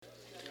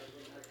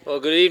Well,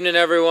 good evening,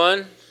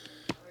 everyone.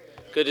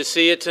 Good to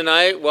see you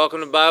tonight. Welcome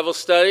to Bible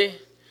study.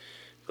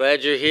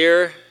 Glad you're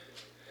here.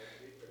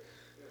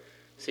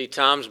 See,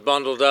 Tom's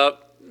bundled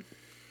up.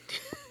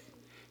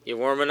 You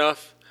warm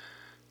enough?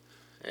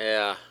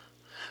 Yeah.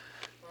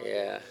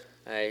 I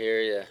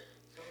hear you.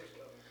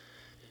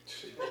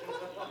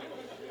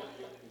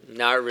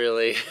 Not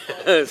really.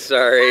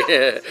 Sorry.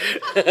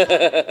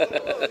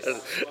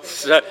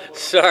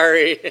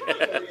 Sorry.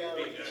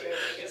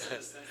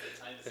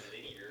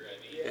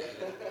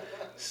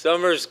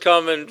 Summer's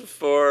coming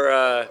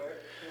for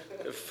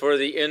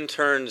the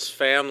intern's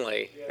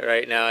family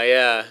right now.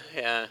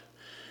 Yeah,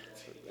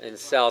 in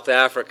South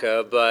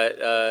Africa,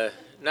 but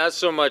not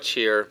so much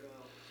here.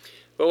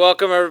 But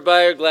welcome,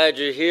 everybody. Glad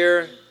you're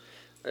here.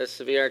 This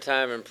will be our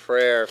time in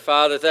prayer.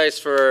 Father, thanks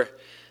for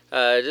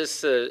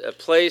just a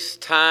place,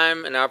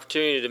 time, and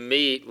opportunity to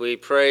meet. We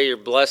pray your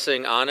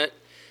blessing on it.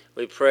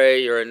 We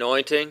pray your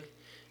anointing.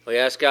 We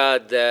ask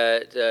God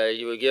that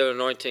you would give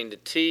anointing to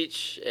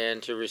teach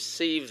and to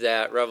receive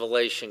that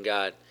revelation,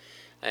 God.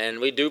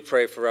 And we do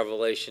pray for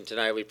revelation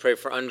tonight. We pray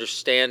for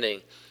understanding.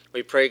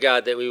 We pray,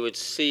 God, that we would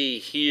see,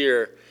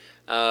 hear,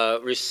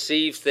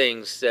 receive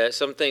things,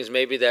 some things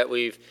maybe that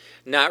we've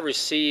not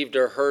received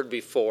or heard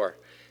before.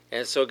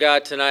 And so,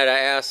 God, tonight I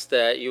ask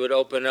that you would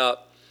open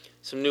up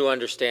some new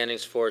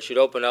understandings for us. You'd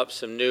open up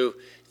some new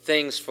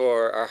things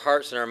for our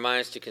hearts and our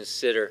minds to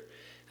consider.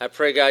 I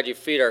pray, God, you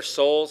feed our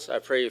souls. I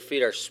pray you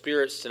feed our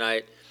spirits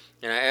tonight.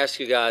 And I ask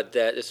you, God,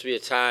 that this will be a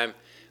time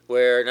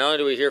where not only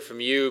do we hear from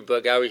you,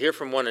 but, God, we hear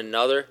from one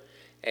another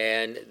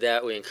and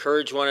that we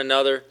encourage one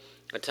another.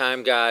 A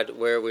time, God,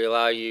 where we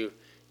allow you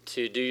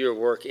to do your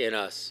work in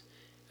us.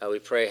 We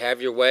pray,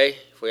 have your way.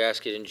 If we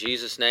ask it in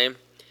Jesus' name,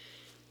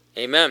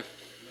 amen.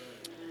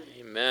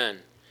 Amen.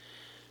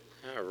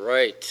 All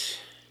right.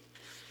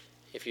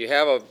 If you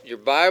have your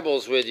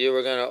Bibles with you,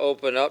 we're going to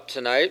open up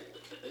tonight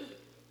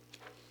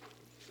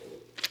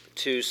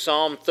to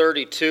Psalm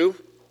 32.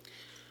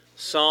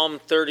 Psalm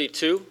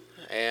 32.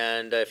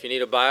 And if you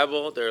need a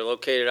Bible, they're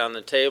located on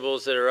the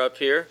tables that are up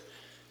here.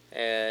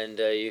 And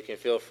you can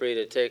feel free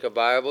to take a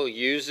Bible,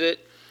 use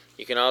it.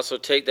 You can also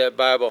take that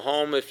Bible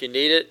home if you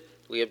need it.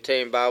 We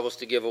obtain Bibles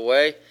to give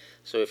away.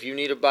 So if you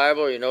need a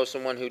Bible or you know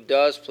someone who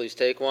does, please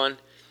take one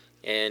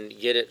and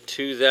get it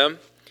to them.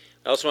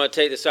 I also want to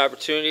take this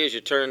opportunity as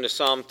you turn to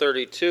Psalm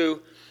 32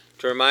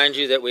 to remind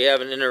you that we have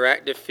an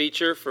interactive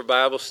feature for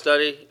Bible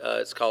study.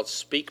 It's called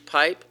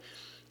SpeakPipe,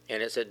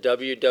 and it's at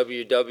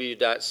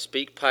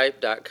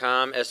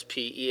www.speakpipe.com,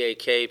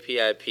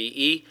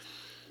 SpeakPipe.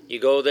 You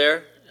go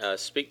there,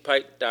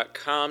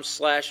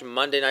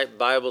 speakpipe.com/Monday Night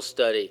Bible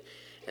Study,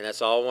 and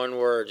that's all one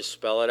word. Just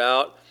spell it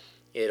out.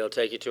 It'll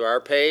take you to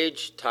our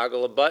page,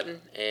 toggle a button,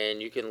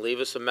 and you can leave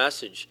us a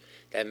message.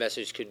 That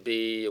message could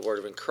be a word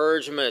of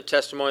encouragement, a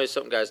testimony,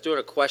 something God's doing,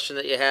 a question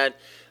that you had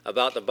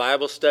about the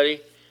Bible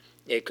study.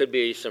 It could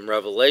be some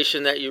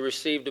revelation that you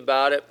received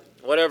about it.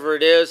 Whatever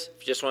it is,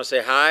 if you just want to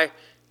say hi,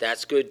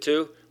 that's good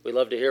too. We'd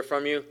love to hear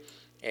from you.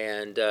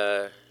 And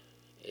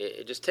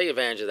just take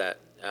advantage of that.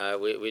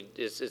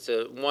 It's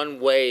a one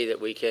way that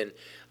we can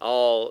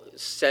all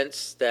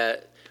sense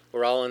that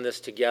we're all in this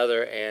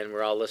together and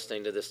we're all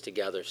listening to this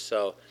together.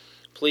 So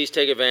please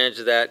take advantage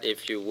of that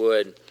if you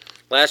would.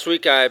 Last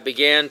week I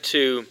began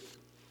to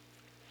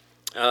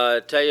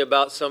tell you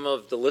about some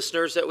of the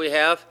listeners that we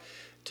have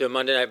to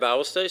Monday Night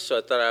Bible Study, so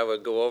I thought I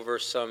would go over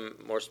some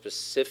more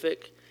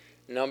specific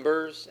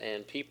numbers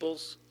and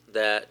peoples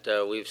that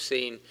we've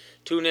seen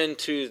tune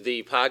into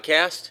the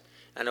podcast.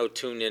 I know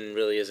tune in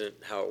really isn't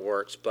how it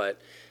works,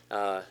 but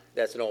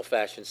that's an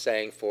old-fashioned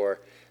saying for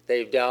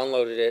they've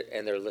downloaded it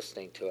and they're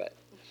listening to it.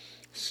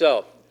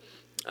 So,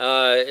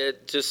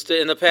 just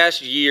in the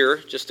past year,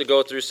 just to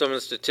go through some of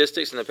the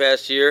statistics in the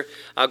past year,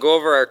 I'll go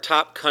over our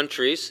top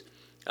countries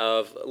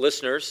of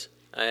listeners.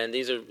 And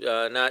these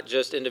are not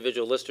just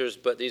individual listeners,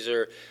 but these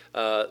are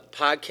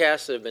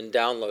podcasts that have been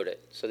downloaded.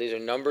 So these are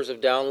numbers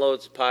of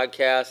downloads,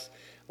 podcasts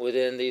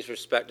within these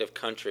respective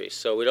countries.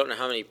 So we don't know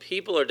how many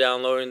people are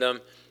downloading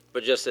them,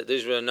 but just that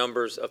these are the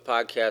numbers of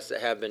podcasts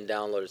that have been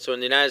downloaded. So in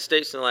the United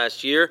States in the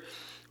last year,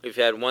 we've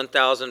had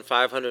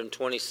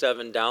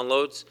 1,527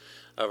 downloads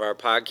of our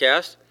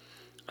podcast.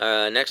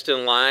 Next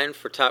in line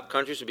for top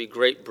countries would be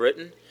Great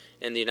Britain.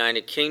 In the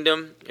United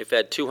Kingdom, we've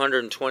had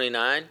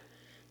 229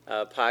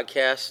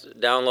 podcast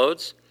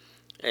downloads.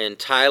 In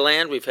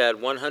Thailand, we've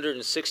had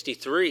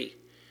 163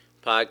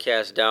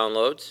 podcast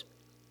downloads.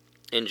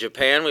 In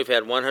Japan, we've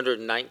had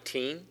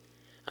 119.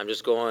 I'm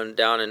just going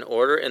down in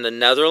order. In the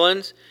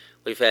Netherlands,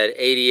 we've had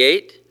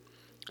 88.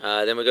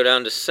 Then we go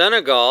down to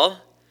Senegal,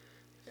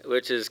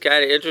 which is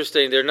kind of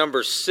interesting. They're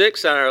number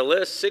 6 on our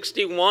list,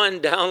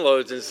 61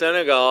 downloads in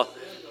Senegal.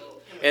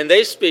 And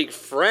they speak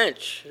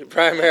French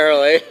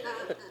primarily.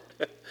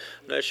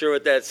 Not sure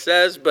what that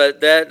says,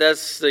 but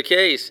that's the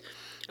case.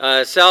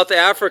 South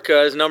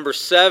Africa is number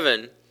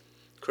 7,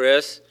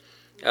 Chris,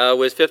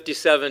 with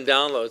 57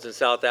 downloads in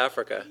South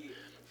Africa.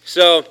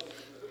 So,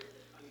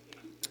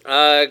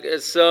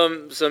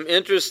 some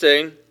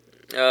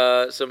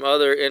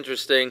other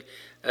interesting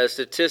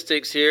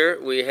statistics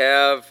here we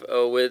have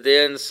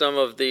within some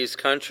of these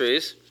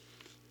countries.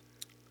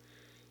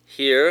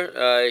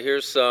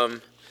 Here's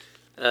some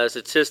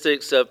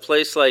statistics. A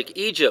place like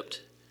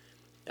Egypt,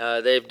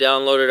 they've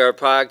downloaded our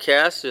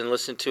podcast and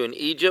listened to in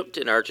Egypt,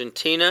 in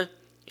Argentina,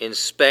 in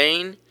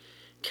Spain,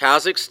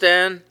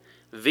 Kazakhstan,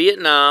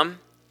 Vietnam,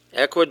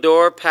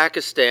 Ecuador,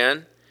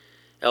 Pakistan,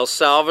 El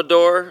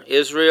Salvador,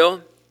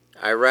 Israel,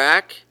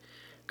 Iraq,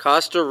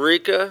 Costa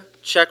Rica,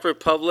 Czech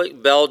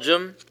Republic,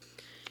 Belgium,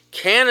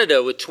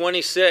 Canada with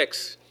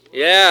 26.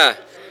 Yeah.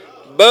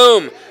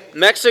 Boom.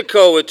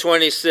 Mexico with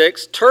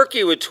 26.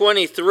 Turkey with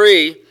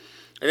 23.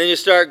 And then you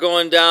start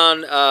going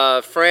down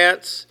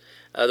France,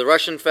 the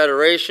Russian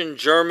Federation,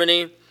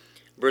 Germany,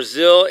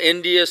 Brazil,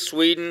 India,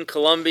 Sweden,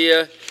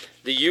 Colombia,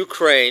 the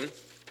Ukraine.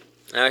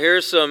 Now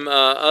here's some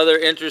other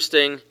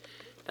interesting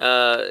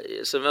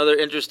downloads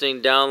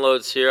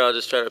here. I'll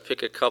just try to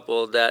pick a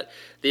couple of that.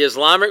 The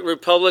Islamic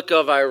Republic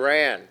of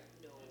Iran.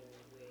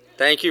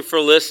 Thank you for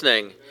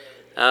listening.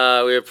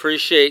 We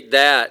appreciate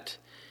that.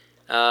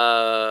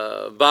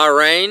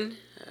 Bahrain,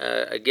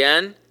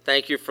 again,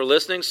 thank you for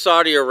listening.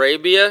 Saudi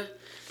Arabia,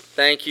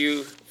 thank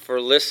you for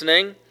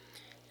listening.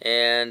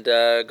 And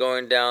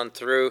going down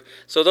through.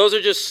 So those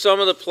are just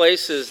some of the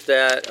places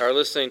that are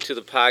listening to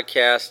the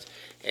podcast,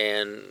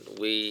 and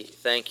we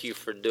thank you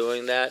for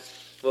doing that.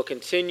 We'll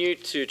continue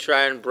to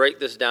try and break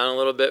this down a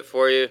little bit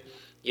for you,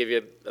 give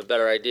you a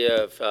better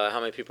idea of how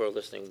many people are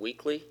listening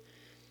weekly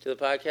to the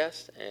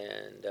podcast,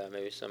 and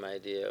maybe some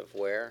idea of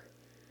where,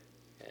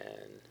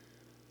 and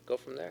go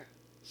from there.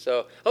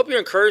 So hope you're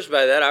encouraged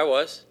by that. I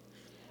was.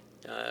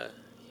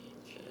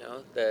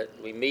 That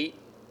we meet,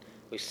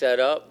 we set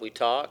up, we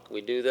talk,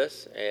 we do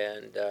this,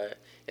 and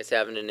it's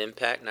having an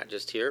impact not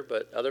just here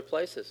but other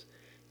places.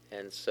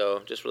 And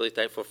so just really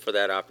thankful for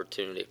that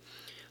opportunity.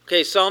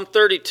 Okay, Psalm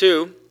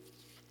 32.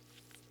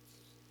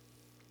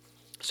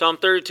 Psalm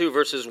 32,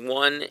 verses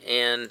 1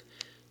 and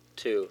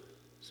 2.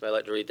 So I'd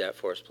like to read that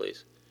for us,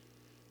 please.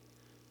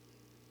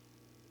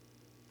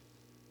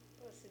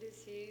 Blessed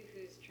is he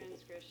whose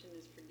transgression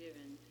is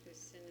forgiven, whose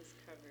sin is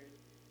covered.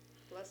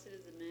 Blessed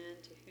is the man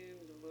to whom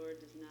the Lord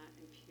does not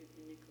impute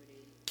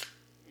iniquity,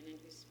 and in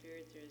whose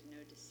spirit there is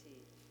no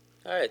deceit.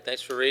 All right,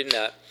 thanks for reading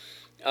that.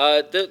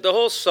 The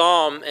whole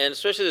psalm, and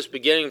especially this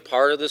beginning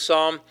part of the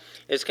psalm,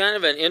 is kind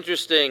of an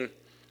interesting,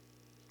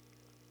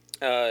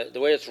 the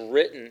way it's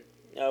written.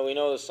 We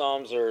know the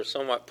psalms are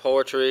somewhat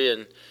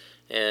poetry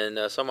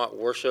and somewhat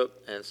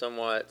worship and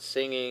somewhat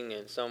singing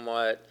and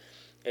somewhat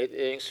an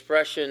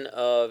expression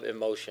of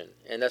emotion.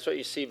 And that's what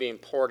you see being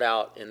poured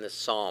out in this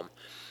psalm.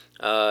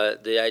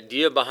 The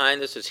idea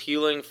behind this is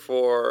healing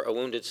for a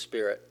wounded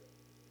spirit.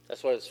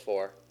 That's what it's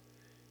for.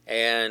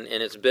 And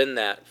it's been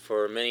that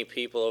for many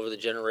people over the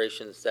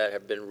generations that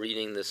have been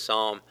reading this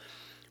psalm.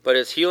 But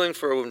it's healing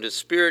for a wounded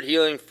spirit,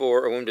 healing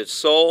for a wounded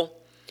soul.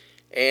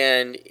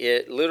 And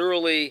it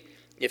literally,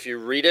 if you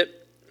read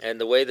it and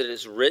the way that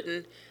it's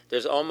written,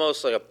 there's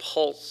almost like a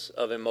pulse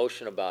of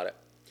emotion about it.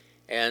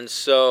 And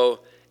so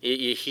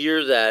you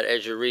hear that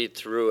as you read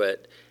through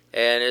it.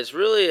 And it's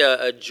really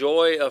a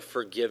joy of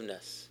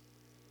forgiveness.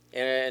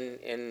 And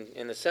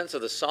in the sense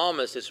of the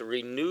psalmist, it's a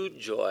renewed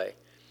joy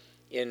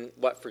in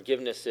what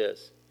forgiveness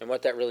is and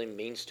what that really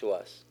means to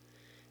us.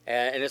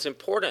 And it's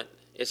important.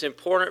 It's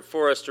important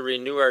for us to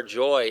renew our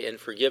joy in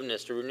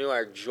forgiveness, to renew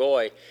our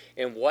joy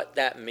in what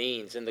that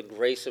means, in the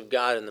grace of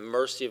God, in the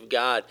mercy of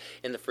God,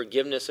 in the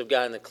forgiveness of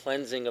God, in the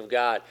cleansing of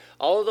God.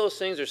 All of those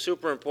things are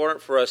super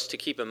important for us to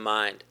keep in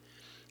mind,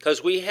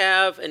 because we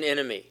have an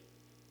enemy,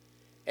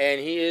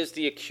 and he is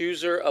the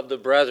accuser of the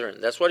brethren.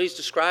 That's what he's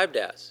described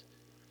as.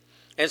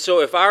 And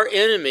so if our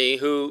enemy,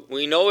 who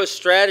we know is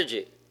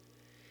strategy,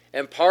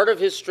 and part of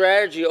his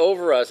strategy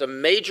over us, a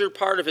major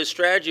part of his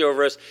strategy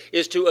over us,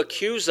 is to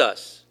accuse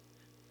us.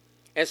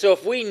 And so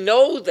if we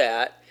know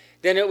that,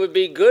 then it would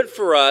be good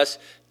for us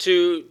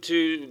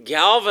to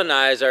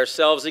galvanize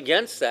ourselves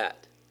against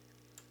that,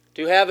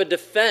 to have a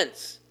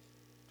defense,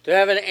 to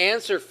have an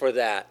answer for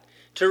that,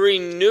 to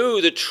renew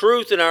the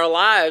truth in our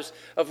lives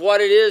of what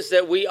it is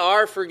that we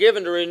are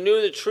forgiven, to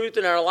renew the truth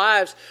in our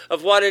lives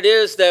of what it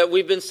is that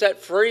we've been set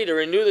free, to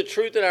renew the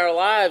truth in our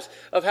lives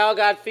of how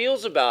God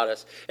feels about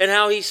us and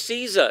how he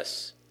sees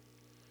us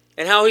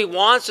and how he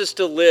wants us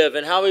to live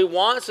and how he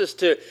wants us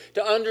to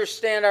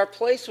understand our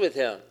place with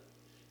him.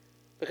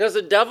 Because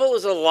the devil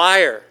is a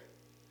liar,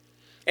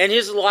 and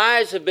his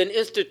lies have been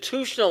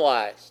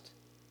institutionalized.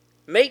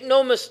 Make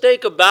no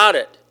mistake about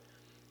it,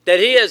 that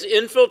he has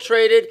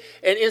infiltrated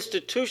and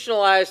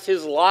institutionalized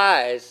his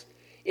lies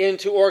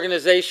into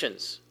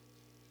organizations.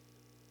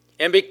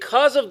 And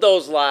because of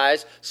those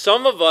lies,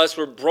 some of us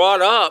were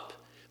brought up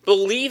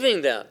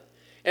believing them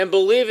and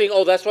believing,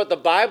 oh, that's what the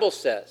Bible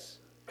says.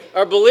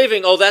 Or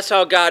believing, oh, that's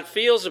how God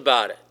feels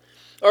about it.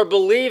 Or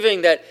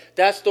believing that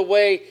that's the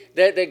way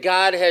that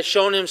God has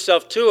shown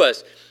himself to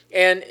us.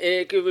 And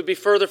it would be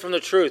further from the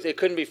truth. It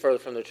couldn't be further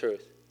from the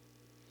truth.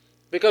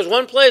 Because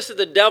one place that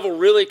the devil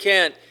really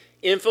can't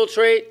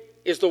infiltrate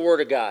is the Word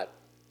of God.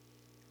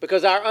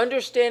 Because our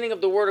understanding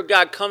of the Word of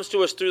God comes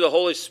to us through the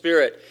Holy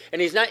Spirit.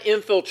 And He's not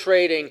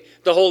infiltrating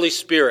the Holy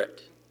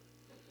Spirit.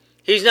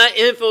 He's not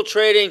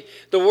infiltrating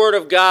the Word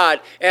of God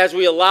as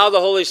we allow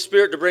the Holy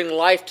Spirit to bring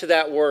life to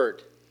that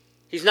Word.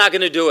 He's not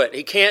going to do it.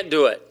 He can't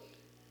do it.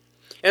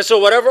 And so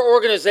whatever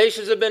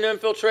organizations have been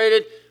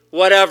infiltrated,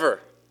 whatever.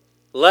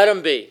 Let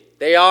them be.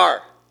 They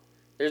are.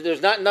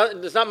 There's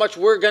not much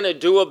we're going to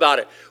do about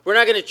it. We're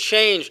not going to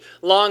change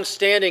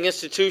long-standing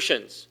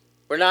institutions.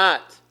 We're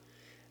not.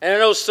 And I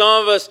know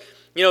some of us,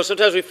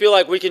 sometimes we feel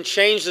like we can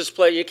change this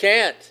place. You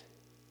can't.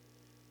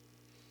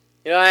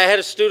 I had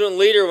a student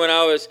leader when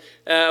I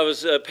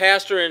was a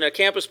pastor and a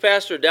campus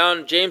pastor down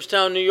in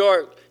Jamestown, New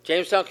York,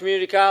 Jamestown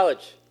Community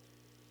College.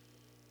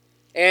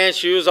 And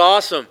she was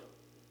awesome.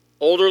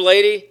 Older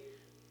lady.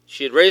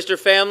 She had raised her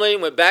family,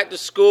 went back to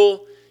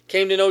school,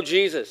 came to know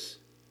Jesus.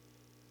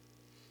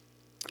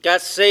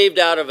 Got saved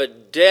out of a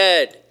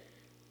dead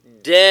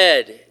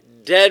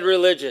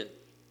religion.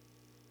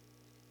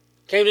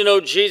 Came to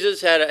know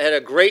Jesus, had a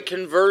great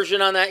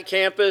conversion on that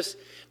campus,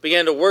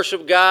 began to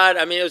worship God.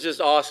 I mean, it was just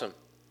awesome.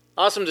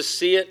 Awesome to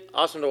see it,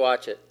 awesome to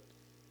watch it.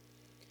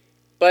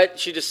 But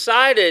she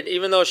decided,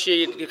 even though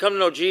she had come to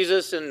know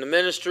Jesus in the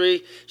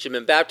ministry, she'd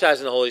been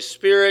baptized in the Holy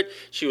Spirit,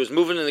 she was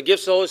moving in the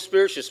gifts of the Holy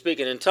Spirit, she was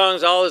speaking in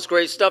tongues, all this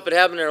great stuff had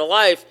happened in her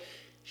life,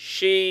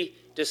 she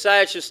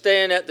decided she was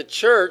staying at the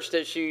church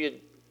that she had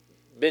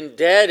been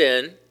dead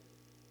in.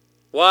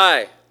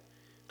 Why?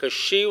 Because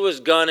she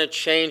was going to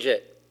change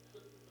it.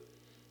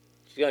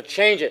 She's going to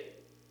change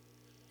it.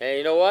 And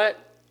you know what?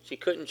 She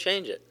couldn't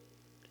change it.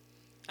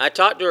 I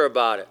talked to her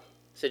about it. I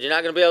said, you're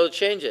not going to be able to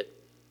change it.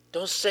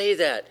 Don't say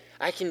that.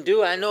 I can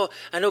do it. I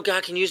know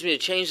God can use me to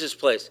change this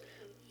place.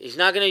 He's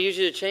not going to use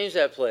you to change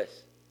that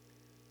place.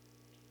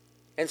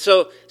 And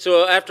so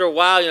after a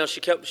while,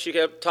 she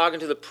kept talking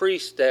to the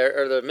priest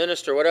there, or the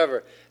minister,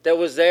 whatever, that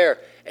was there.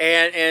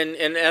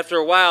 And after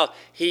a while,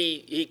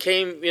 he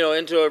came,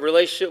 into a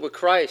relationship with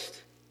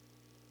Christ.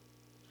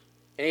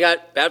 And he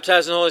got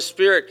baptized in the Holy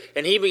Spirit,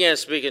 and he began to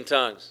speak in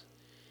tongues.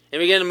 And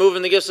began to move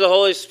in the gifts of the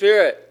Holy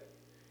Spirit.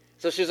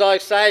 So she's all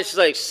excited. She's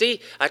like,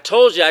 see, I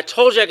told you I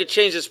could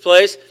change this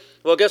place.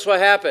 Well, guess what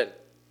happened?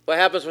 What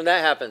happens when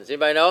that happens?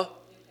 Anybody know?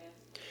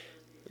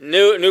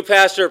 New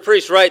pastor or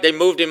priest, right, they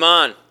moved him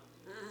on.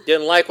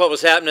 Didn't like what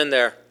was happening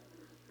there.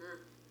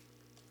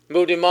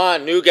 Moved him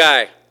on, new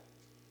guy.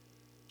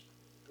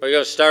 Are you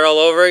going to start all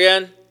over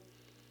again?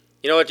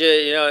 I don't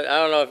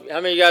know, how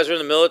many of you guys are in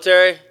the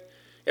military?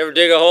 You ever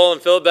dig a hole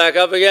and fill it back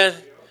up again?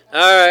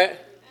 All right.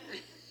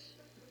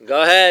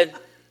 Go ahead.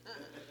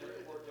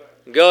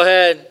 Go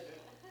ahead.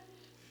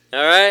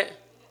 All right?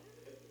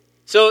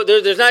 So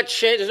there's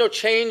no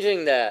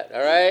changing that, all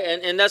right?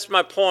 And that's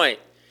my point.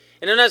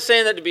 And I'm not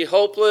saying that to be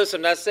hopeless.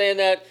 I'm not saying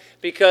that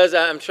because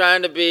I'm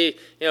trying to be,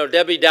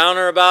 Debbie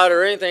Downer about it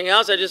or anything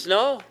else. I just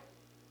know.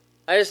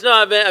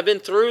 I've been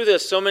through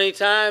this so many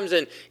times,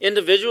 and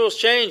individuals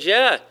change,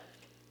 yeah.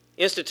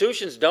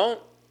 Institutions don't.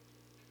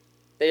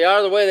 They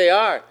are the way they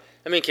are.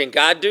 I mean, can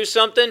God do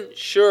something?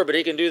 Sure, but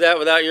He can do that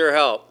without your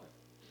help.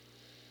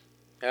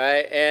 All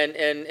right,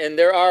 and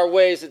there are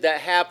ways that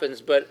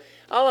happens, but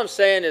all I'm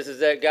saying is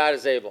that God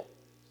is able.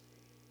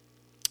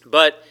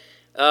 But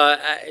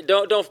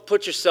don't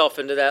put yourself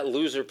into that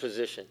loser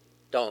position.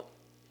 Don't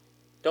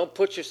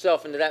put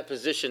yourself into that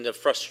position of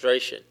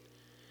frustration.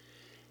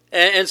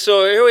 And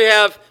so here we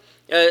have,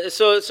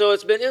 so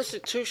it's been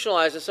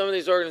institutionalized in some of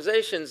these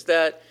organizations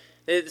that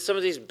some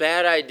of these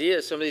bad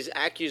ideas, some of these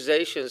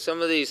accusations,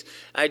 some of these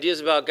ideas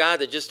about God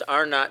that just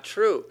are not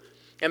true.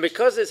 And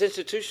because it's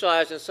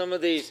institutionalized in some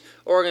of these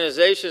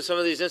organizations, some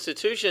of these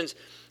institutions,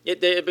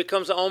 it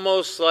becomes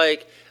almost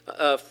like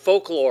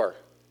folklore.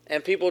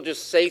 And people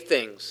just say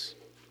things.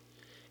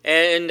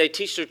 And they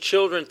teach their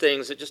children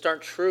things that just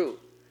aren't true.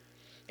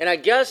 And I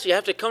guess you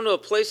have to come to a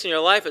place in your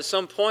life at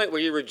some point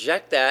where you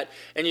reject that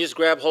and you just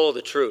grab hold of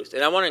the truth.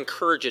 And I want to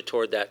encourage you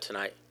toward that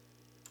tonight.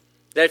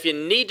 That if you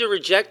need to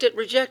reject it,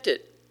 reject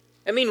it.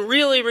 I mean,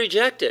 really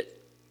reject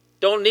it.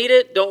 Don't need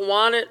it, don't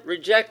want it,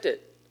 reject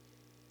it.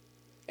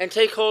 And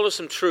take hold of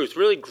some truth.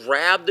 Really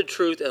grab the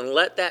truth and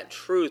let that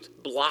truth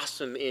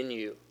blossom in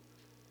you.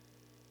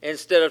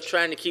 Instead of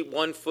trying to keep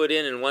one foot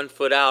in and one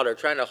foot out, or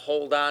trying to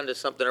hold on to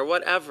something or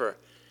whatever.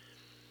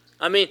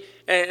 I mean,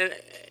 and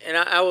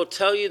I will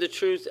tell you the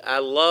truth. I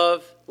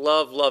love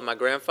my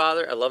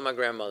grandfather. I love my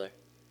grandmother.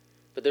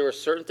 But there were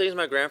certain things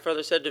my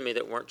grandfather said to me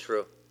that weren't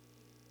true.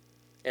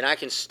 And I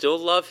can still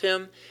love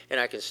him, and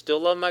I can still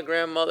love my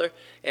grandmother,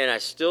 and I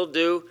still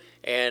do,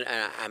 and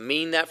I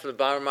mean that from the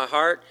bottom of my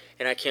heart,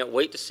 and I can't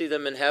wait to see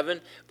them in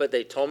heaven. But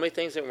they told me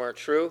things that weren't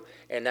true,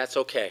 and that's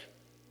okay.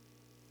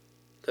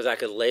 Because I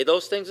could lay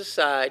those things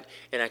aside,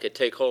 and I could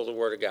take hold of the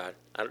Word of God.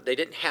 They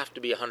didn't have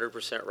to be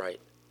 100% right.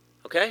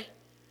 Okay?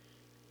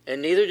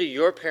 And neither do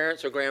your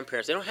parents or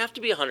grandparents. They don't have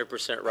to be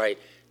 100% right.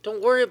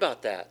 Don't worry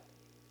about that.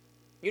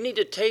 You need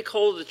to take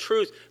hold of the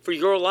truth for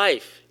your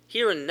life,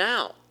 here and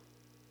now.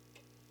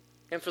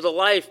 And for the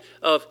life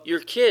of your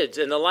kids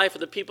and the life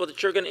of the people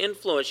that you're going to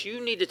influence.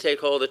 You need to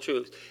take hold of the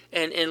truth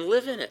and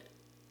live in it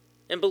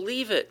and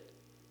believe it.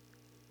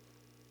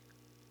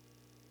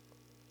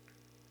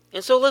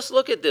 And so let's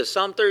look at this.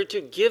 Psalm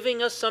 32,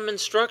 giving us some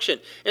instruction.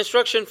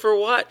 Instruction for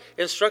what?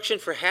 Instruction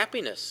for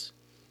happiness.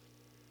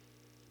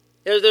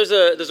 There's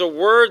a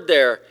word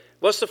there.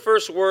 What's the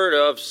first word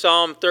of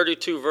Psalm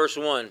 32, verse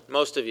 1?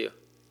 Most of you.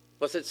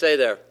 What's it say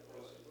there?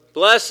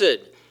 Blessed.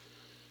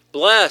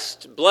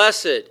 Blessed.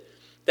 Blessed.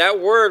 That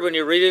word, when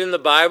you read it in the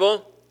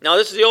Bible, now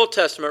this is the Old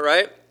Testament,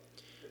 right?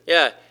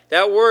 Yeah.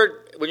 That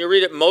word, when you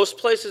read it most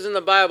places in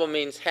the Bible,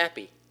 means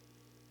happy.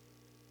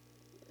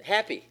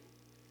 Happy.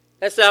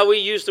 That's how we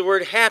use the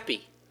word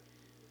happy.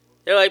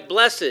 They're like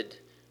blessed.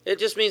 It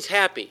just means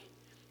happy.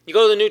 You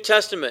go to the New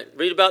Testament,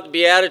 read about the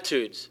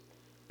Beatitudes.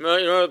 You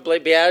know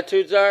what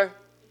Beatitudes are?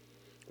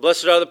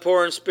 Blessed are the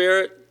poor in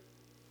spirit.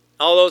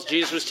 All those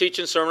Jesus was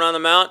teaching, Sermon on the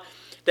Mount.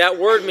 That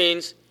word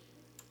means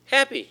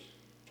happy.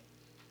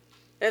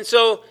 And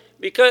so,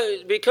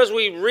 because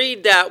we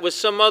read that with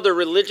some other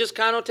religious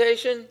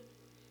connotation,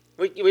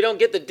 we don't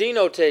get the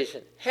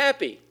denotation.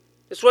 Happy.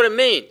 That's what it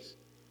means.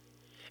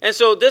 And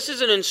so this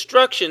is an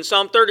instruction.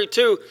 Psalm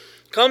 32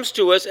 comes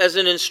to us as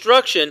an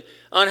instruction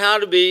on how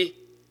to be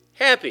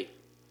happy.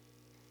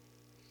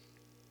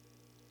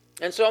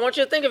 And so I want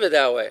you to think of it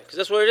that way, because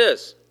that's what it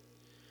is.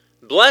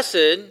 Blessed,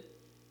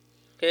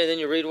 okay, then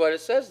you read what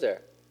it says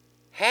there.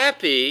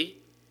 Happy,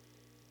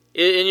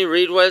 and you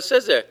read what it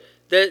says there.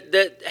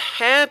 That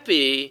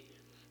happy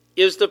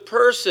is the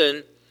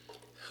person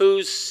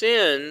whose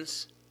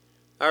sins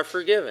are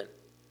forgiven.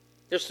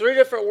 There's 3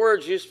 different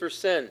words used for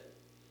sin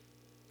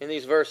in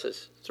these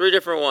verses. 3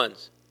 different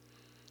ones.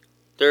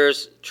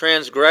 There's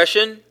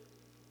transgression,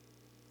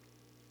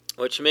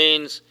 which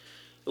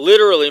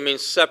literally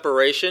means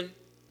separation.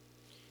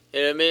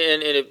 And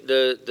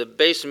the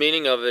base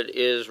meaning of it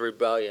is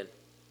rebellion.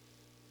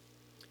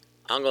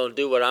 I'm going to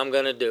do what I'm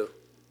going to do.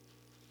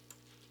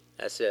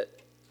 That's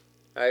it.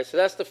 All right, so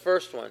that's the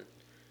first one.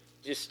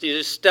 You're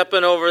just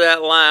stepping over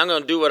that line. I'm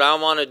going to do what I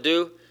want to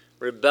do.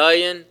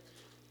 Rebellion,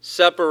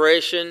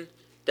 separation,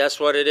 that's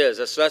what it is.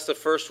 That's the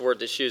first word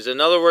that's used.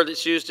 Another word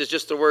that's used is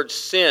just the word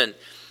sin.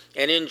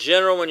 And in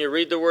general, when you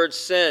read the word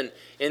sin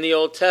in the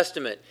Old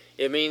Testament,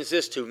 it means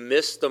this: to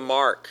miss the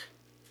mark.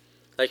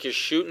 Like you're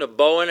shooting a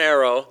bow and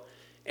arrow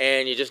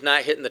and you're just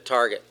not hitting the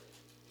target.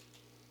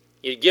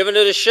 You're giving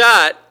it a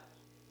shot,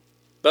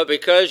 but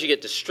because you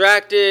get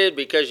distracted,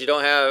 because you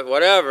don't have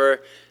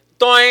whatever,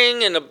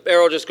 doing, and the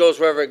arrow just goes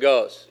wherever it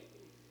goes.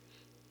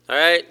 All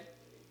right?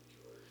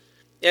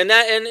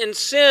 And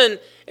sin,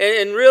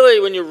 and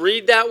really when you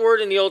read that word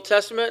in the Old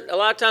Testament, a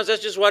lot of times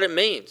that's just what it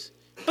means.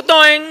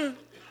 Doing,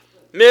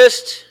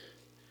 missed,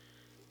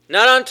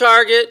 not on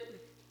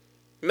target.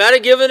 You might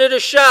have given it a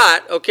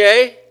shot,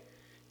 okay?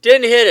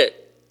 Didn't hit it.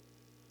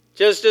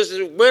 Just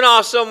went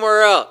off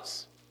somewhere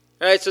else.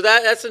 All right, so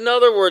that's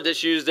another word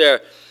that's used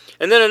there.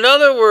 And then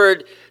another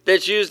word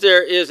that's used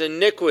there is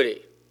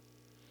iniquity.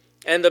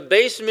 And the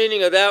base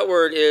meaning of that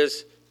word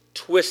is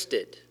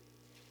twisted.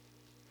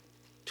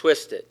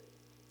 Twisted.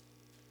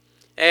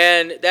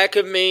 And that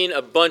could mean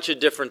a bunch of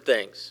different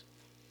things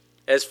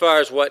as far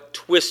as what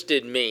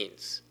twisted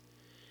means.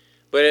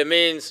 But it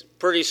means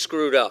pretty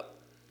screwed up.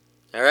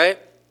 All right?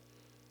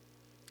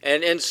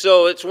 And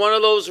so it's one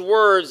of those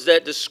words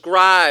that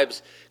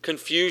describes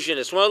confusion.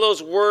 It's one of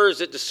those words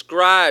that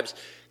describes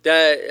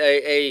that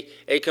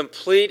a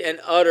complete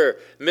and utter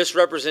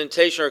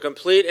misrepresentation, or a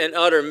complete and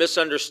utter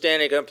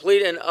misunderstanding, a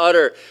complete and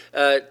utter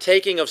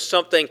taking of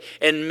something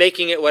and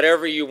making it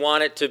whatever you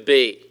want it to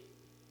be.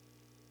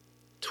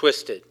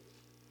 Twisted.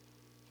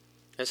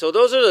 And so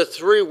those are the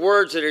 3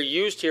 words that are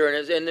used here,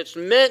 and it's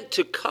meant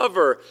to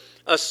cover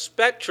a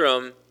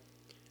spectrum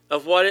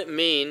of what it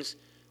means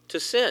to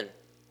sin.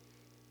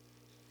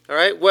 All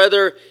right,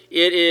 whether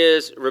it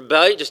is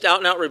rebellion, just out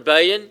and out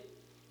rebellion,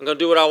 I'm going to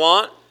do what I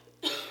want,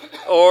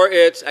 or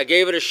it's I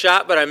gave it a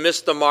shot but I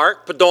missed the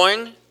mark,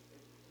 padoing,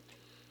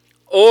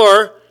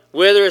 or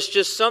whether it's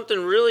just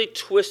something really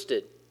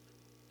twisted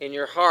in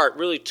your heart,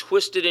 really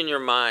twisted in your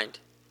mind,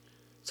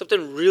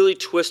 something really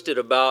twisted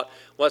about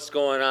what's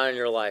going on in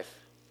your life.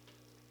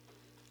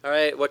 All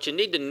right, what you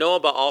need to know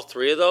about all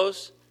 3 of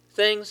those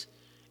things,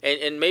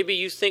 and maybe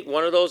you think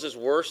one of those is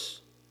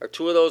worse, or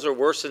 2 of those are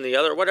worse than the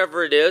other,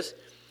 whatever it is,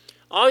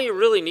 all you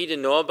really need to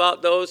know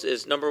about those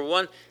is, number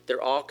 1,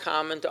 they're all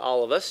common to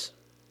all of us.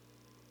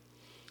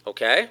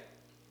 Okay?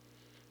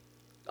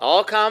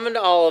 All common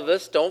to all of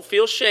us. Don't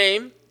feel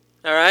shame.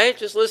 All right?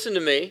 Just listen to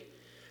me.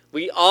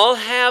 We all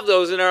have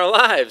those in our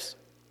lives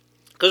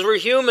because we're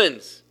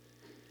humans.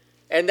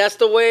 And that's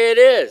the way it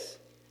is.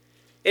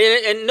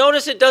 And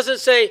notice it doesn't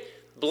say,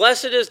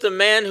 blessed is the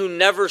man who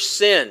never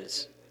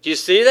sins. Do you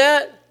see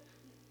that?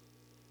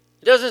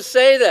 It doesn't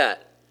say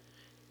that.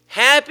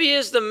 Happy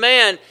is the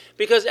man,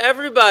 because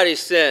everybody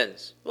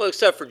sins. Well,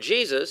 except for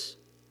Jesus.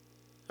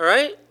 All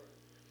right?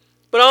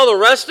 But all the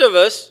rest of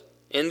us,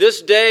 in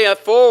this day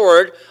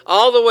forward,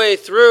 all the way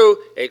through,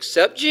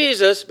 except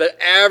Jesus, but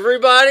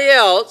everybody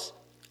else,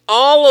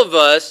 all of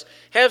us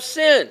have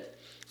sinned.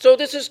 So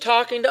this is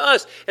talking to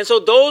us. And so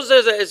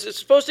it's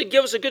supposed to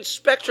give us a good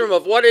spectrum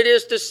of what it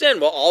is to sin.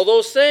 Well, all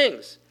those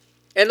things.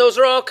 And those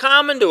are all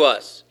common to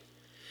us.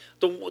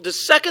 The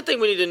second thing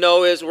we need to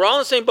know is we're all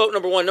in the same boat,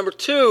 number one. Number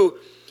two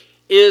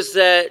is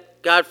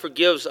that God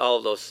forgives all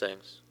of those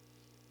things.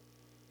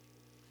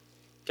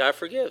 God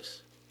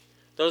forgives.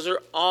 Those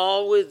are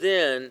all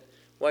within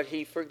what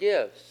he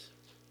forgives.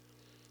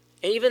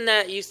 And even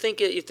that, you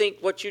think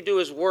what you do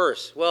is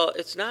worse. Well,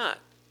 it's not.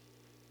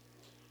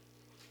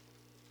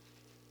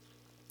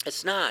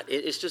 It's not.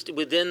 It's just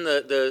within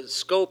the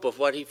scope of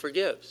what he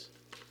forgives.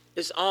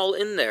 It's all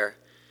in there.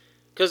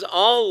 Because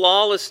all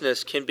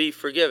lawlessness can be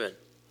forgiven.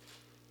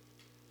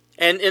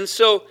 And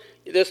so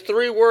there's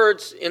three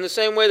words, in the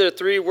same way there are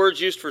three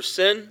words used for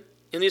sin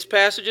in these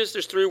passages,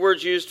 there's three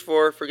words used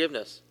for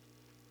forgiveness.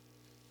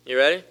 You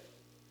ready?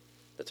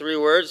 The three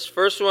words.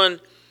 First one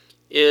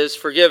is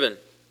forgiven.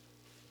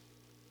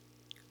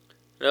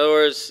 In other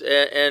words,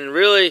 and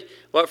really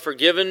what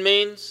forgiven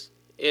means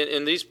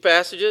in these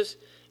passages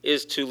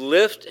is to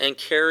lift and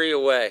carry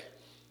away,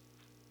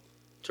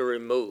 to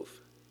remove.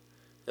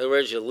 In other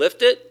words, you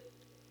lift it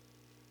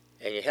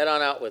and you head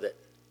on out with it.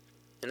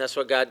 And that's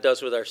what God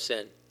does with our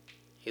sin.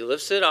 He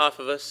lifts it off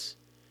of us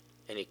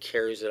and he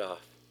carries it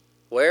off.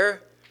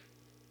 Where?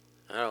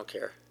 I don't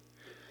care.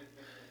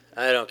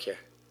 I don't care.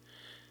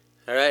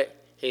 All right?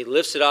 He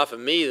lifts it off of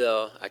me,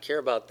 though. I care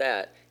about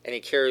that. And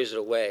he carries it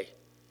away.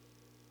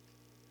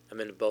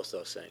 I'm into both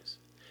those things.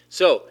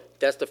 So,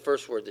 that's the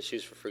first word that's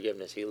used for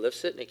forgiveness. He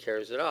lifts it and he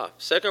carries it off.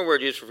 Second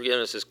word used for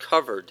forgiveness is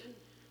covered.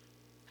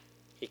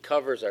 He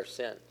covers our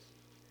sins.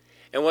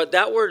 And what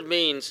that word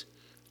means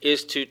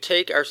is to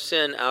take our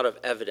sin out of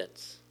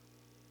evidence.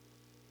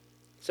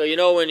 So you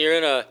know when you're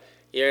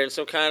in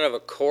some kind of a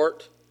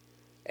court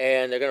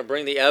and they're going to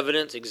bring the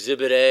evidence,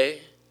 Exhibit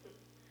A,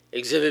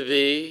 Exhibit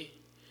B,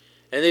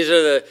 and these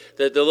are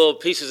the little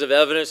pieces of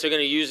evidence they're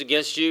going to use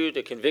against you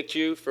to convict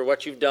you for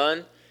what you've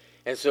done.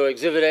 And so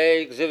Exhibit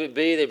A, Exhibit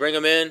B, they bring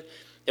them in.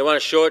 They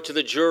want to show it to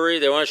the jury.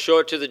 They want to show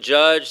it to the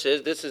judge.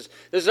 This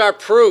is our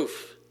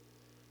proof.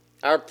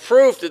 Our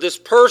proof that this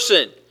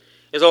person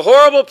is a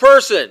horrible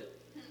person.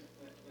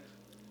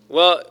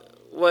 Well,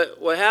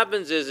 what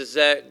happens is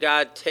that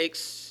God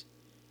takes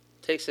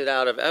it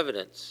out of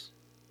evidence.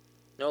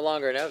 No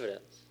longer in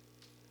evidence.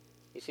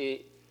 You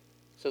see,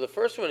 so the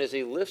first one is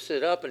he lifts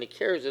it up and he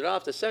carries it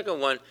off. The second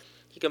one,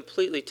 he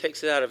completely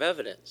takes it out of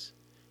evidence.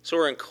 So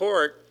we're in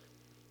court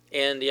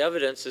and the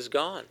evidence is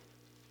gone.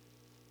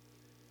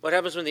 What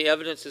happens when the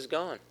evidence is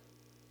gone?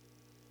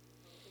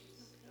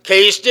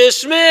 Case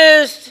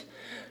dismissed.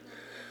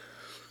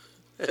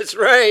 That's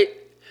right.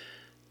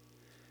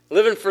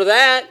 Living for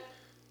that.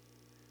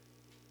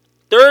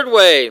 Third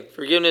way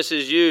forgiveness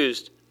is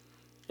used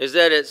is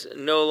that it's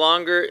no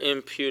longer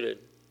imputed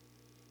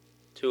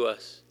to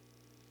us.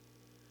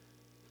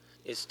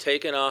 It's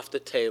taken off the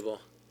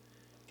table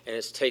and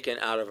it's taken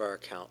out of our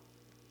account.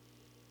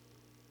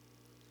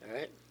 All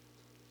right?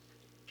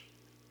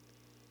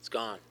 It's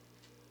gone.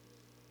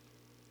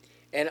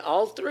 And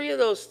all three of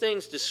those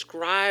things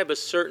describe a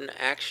certain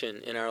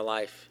action in our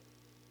life.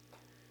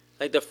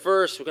 Like the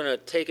first, we're going to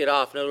take it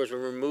off. In other words, we're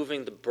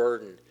removing the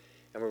burden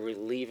and we're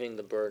relieving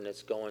the burden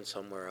that's going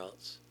somewhere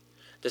else.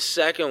 The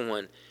second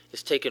one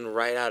is taken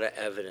right out of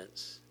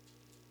evidence.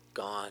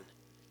 Gone.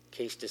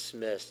 Case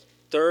dismissed.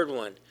 Third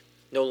one,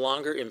 no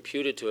longer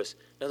imputed to us.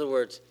 In other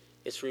words,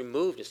 it's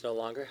removed. It's no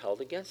longer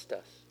held against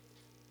us.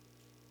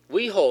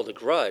 We hold a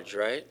grudge,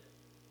 right?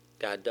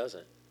 God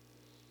doesn't.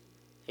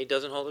 He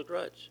doesn't hold a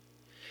grudge.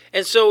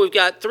 And so we've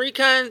got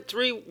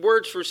three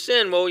words for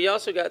sin. Well, we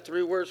also got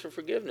three words for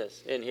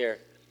forgiveness in here.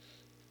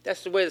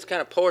 That's the way this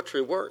kind of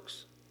poetry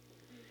works.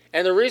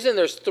 And the reason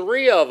there's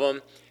three of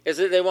them is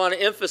that they want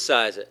to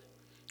emphasize it.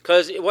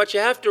 Because what you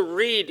have to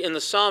read in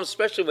the Psalms,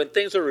 especially when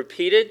things are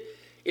repeated,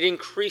 it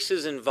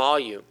increases in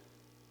volume.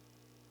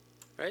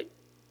 Right?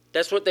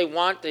 That's what they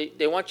want.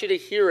 They want you to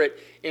hear it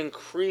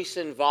increase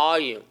in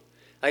volume.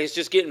 Like it's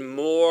just getting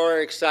more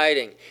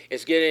exciting.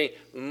 It's getting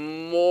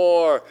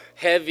more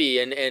heavy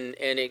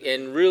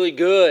and really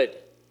good.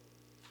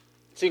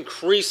 It's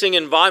increasing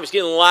in volume. It's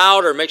getting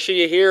louder. Make sure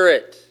you hear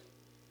it.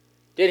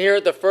 Didn't hear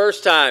it the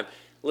first time.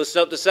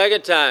 Listen up the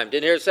second time.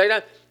 Didn't hear it the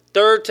second time.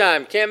 Third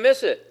time. Can't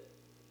miss it.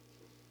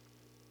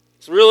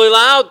 It's really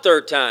loud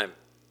third time.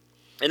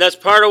 And that's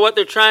part of what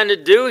they're trying to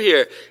do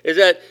here, is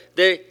that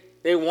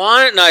they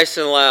want it nice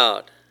and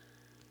loud.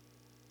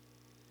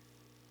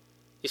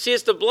 You see,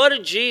 it's the blood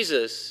of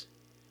Jesus.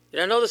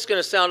 And I know this is going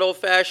to sound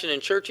old-fashioned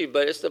and churchy,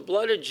 but it's the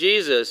blood of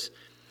Jesus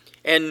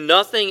and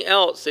nothing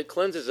else that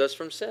cleanses us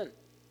from sin.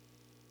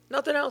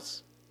 Nothing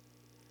else.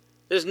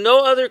 There's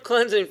no other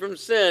cleansing from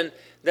sin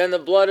than the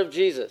blood of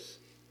Jesus.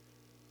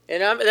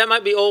 And that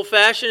might be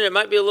old-fashioned, it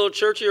might be a little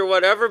churchy or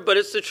whatever, but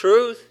it's the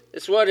truth.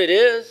 It's what it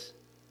is.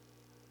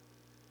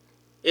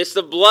 It's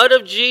the blood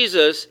of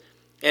Jesus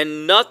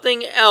and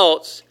nothing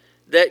else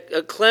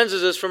that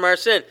cleanses us from our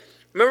sin.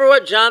 Remember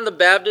what John the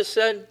Baptist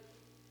said?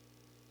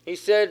 He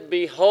said,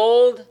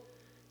 "Behold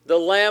the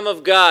Lamb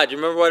of God." Do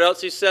you remember what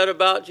else he said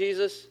about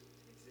Jesus?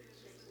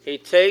 He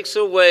takes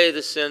away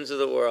the sins of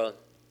the world.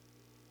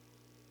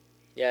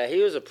 Yeah,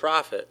 he was a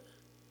prophet.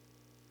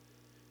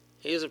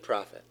 He was a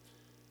prophet.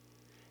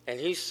 And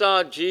he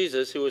saw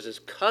Jesus, who was his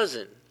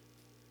cousin,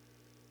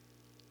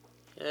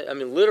 I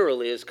mean,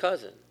 literally his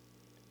cousin.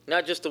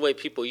 Not just the way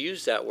people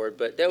use that word,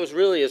 but that was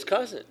really his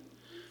cousin.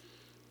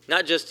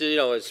 Not just,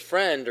 his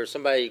friend or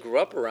somebody he grew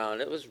up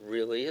around. It was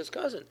really his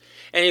cousin.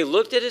 And he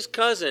looked at his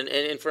cousin and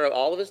in front of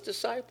all of his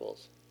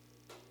disciples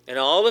and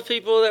all the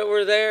people that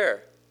were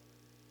there.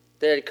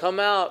 They had come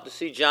out to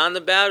see John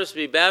the Baptist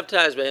be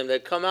baptized by him. They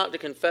had come out to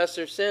confess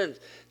their sins.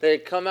 They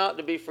had come out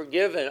to be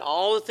forgiven.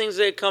 All the things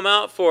they had come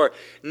out for,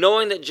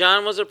 knowing that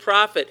John was a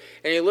prophet.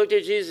 And he looked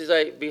at Jesus, he's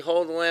like,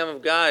 behold the Lamb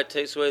of God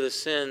takes away the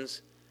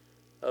sins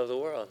of the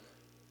world.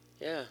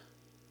 Yeah.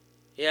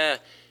 Yeah.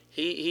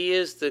 He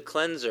is the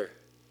cleanser.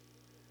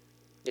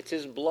 It's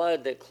his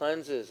blood that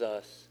cleanses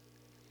us.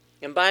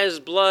 And by his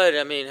blood,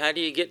 I mean, how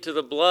do you get to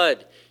the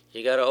blood?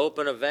 You got to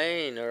open a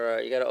vein or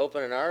you got to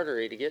open an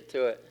artery to get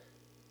to it.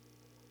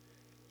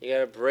 You got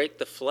to break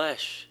the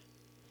flesh.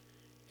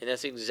 And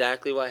that's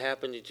exactly what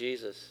happened to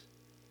Jesus.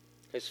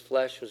 His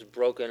flesh was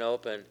broken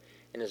open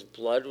and his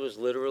blood was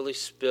literally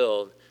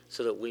spilled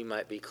so that we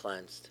might be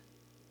cleansed.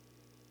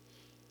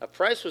 A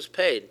price was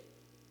paid.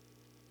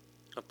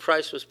 A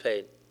price was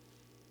paid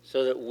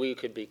so that we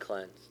could be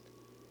cleansed.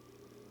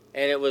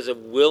 And it was a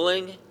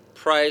willing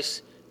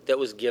price that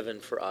was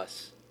given for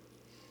us.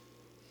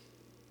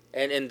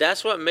 And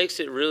that's what makes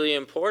it really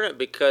important,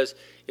 because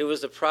it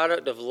was the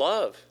product of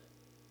love.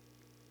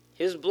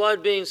 His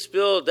blood being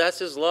spilled, that's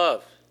his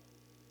love.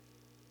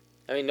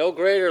 I mean, no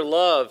greater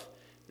love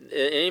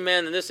any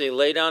man than this. He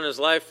laid down his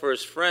life for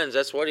his friends.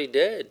 That's what he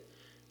did.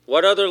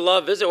 What other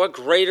love is there? What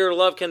greater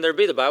love can there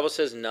be? The Bible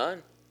says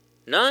none.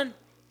 None.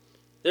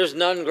 There's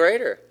none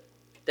greater.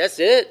 That's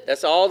it.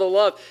 That's all the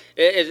love.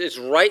 It's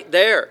right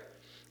there,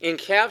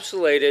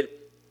 encapsulated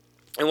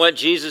in what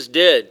Jesus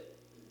did.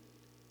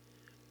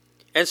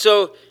 And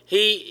so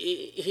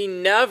he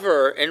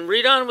never, and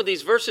read on with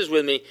these verses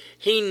with me,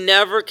 he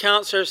never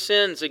counts our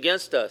sins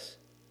against us.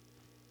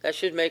 That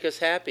should make us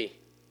happy.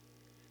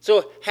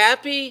 So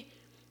happy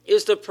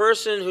is the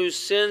person whose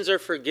sins are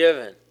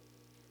forgiven.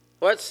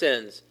 What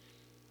sins?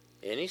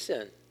 Any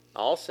sin.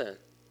 All sin.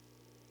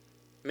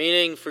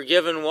 Meaning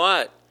forgiven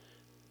what?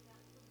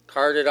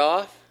 Carted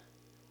off?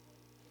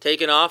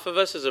 Taken off of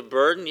us as a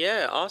burden?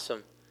 Yeah,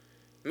 awesome.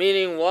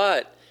 Meaning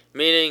what?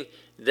 Meaning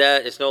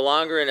that it's no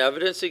longer in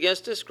evidence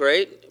against us?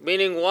 Great.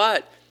 Meaning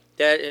what?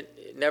 That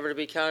it never to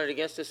be counted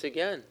against us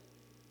again.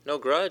 No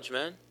grudge,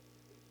 man.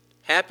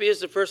 Happy is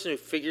the person who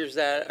figures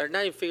that, or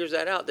not even figures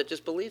that out, that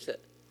just believes it.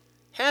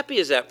 Happy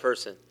is that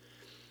person.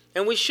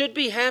 And we should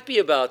be happy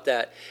about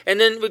that. And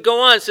then we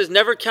go on, it says,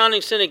 never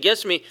counting sin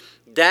against me.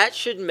 That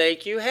should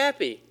make you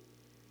happy.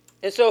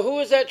 And so who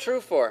is that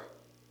true for?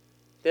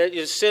 That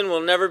your sin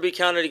will never be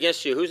counted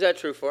against you. Who's that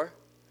true for?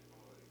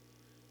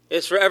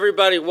 It's for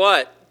everybody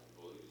what?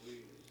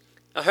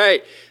 All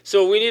right,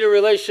 so we need a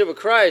relationship with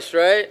Christ,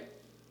 right?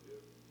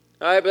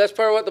 All right, but that's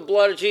part of what the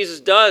blood of Jesus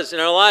does in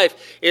our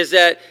life, is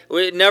that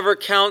it never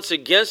counts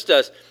against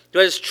us.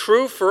 But it's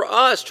true for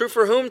us. True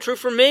for whom? True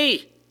for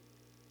me.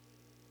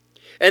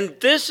 And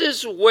this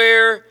is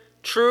where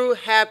true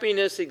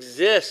happiness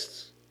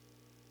exists.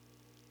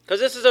 Because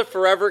this is a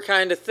forever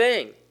kind of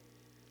thing.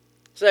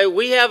 So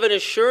we have an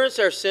assurance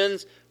our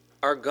sins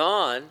are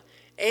gone.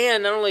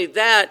 And not only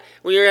that,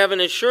 we have an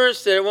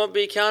assurance that it won't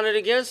be counted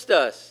against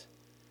us.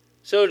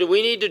 So do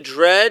we need to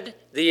dread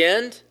the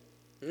end?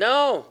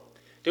 No.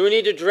 Do we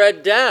need to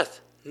dread death?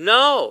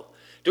 No.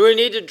 Do we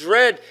need to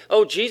dread,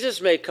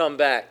 Jesus may come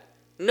back?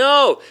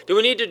 No. Do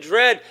we need to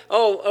dread,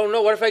 oh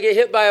no, what if I get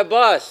hit by a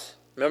bus?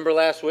 Remember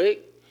last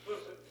week?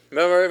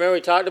 Remember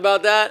we talked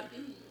about that?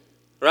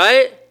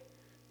 Right?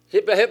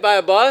 Hit by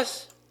a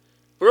bus?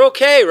 We're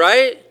okay,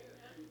 right?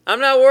 I'm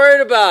not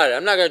worried about it.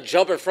 I'm not going to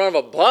jump in front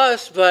of a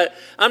bus, but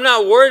I'm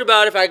not worried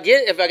about if I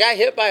got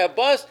hit by a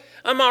bus.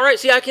 I'm all right.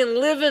 See, I can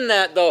live in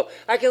that, though.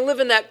 I can live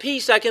in that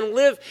peace. I can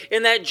live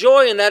in that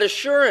joy and that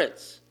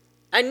assurance.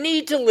 I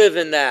need to live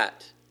in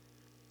that.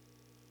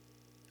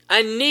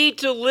 I need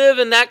to live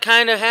in that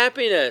kind of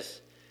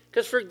happiness.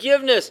 Because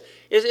forgiveness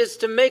is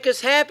to make us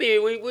happy.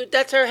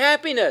 That's our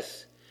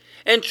happiness.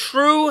 And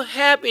true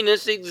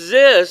happiness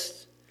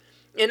exists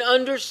in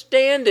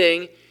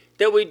understanding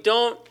that we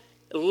don't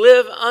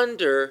live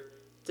under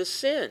the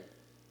sin.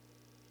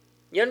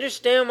 You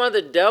understand why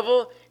the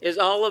devil is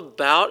all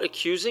about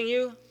accusing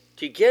you?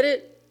 Do you get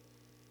it?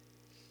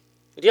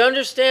 Do you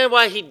understand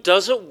why he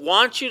doesn't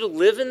want you to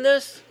live in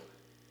this?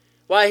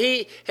 Why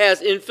he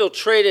has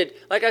infiltrated,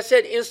 like I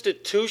said,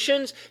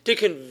 institutions to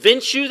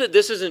convince you that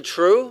this isn't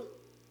true?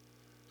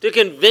 To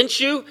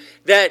convince you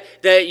that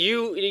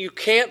you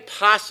can't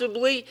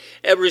possibly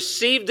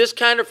receive this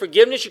kind of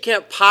forgiveness, you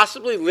can't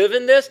possibly live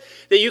in this,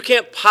 that you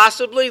can't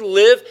possibly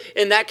live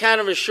in that kind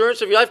of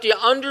assurance of your life. Do you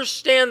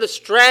understand the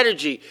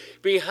strategy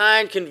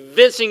behind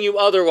convincing you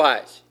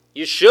otherwise?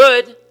 You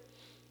should.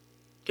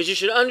 Because you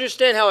should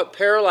understand how it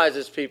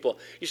paralyzes people.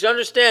 You should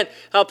understand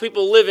how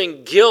people live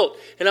in guilt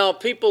and how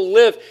people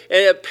live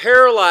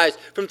paralyzed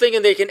from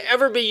thinking they can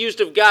ever be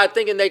used of God,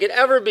 thinking they could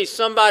ever be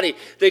somebody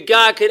that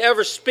God could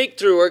ever speak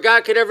through or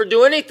God could ever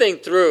do anything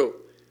through.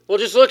 Well,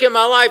 just look at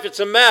my life. It's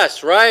a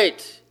mess,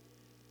 right?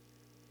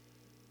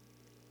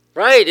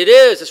 Right, it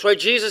is. That's why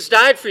Jesus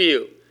died for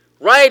you.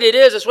 Right, it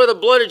is. That's why the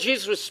blood of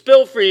Jesus was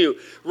spilled for you.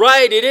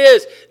 Right, it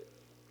is.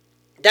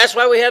 That's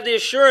why we have the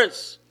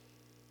assurance.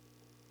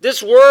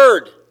 This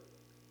word.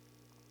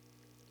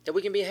 That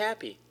we can be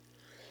happy.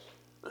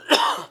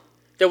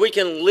 That we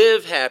can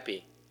live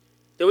happy.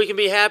 That we can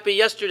be happy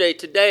yesterday,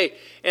 today,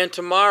 and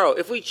tomorrow.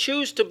 If we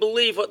choose to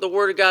believe what the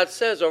Word of God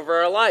says over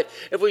our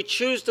life. If we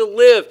choose to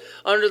live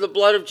under the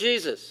blood of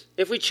Jesus.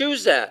 If we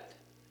choose that.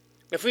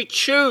 If we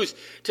choose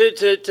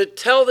to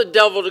tell the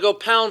devil to go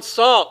pound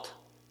salt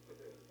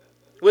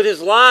with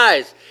his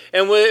lies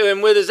and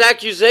with his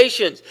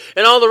accusations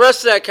and all the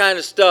rest of that kind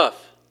of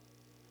stuff.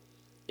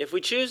 If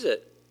we choose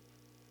it.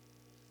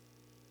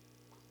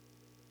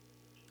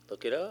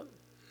 Look it up.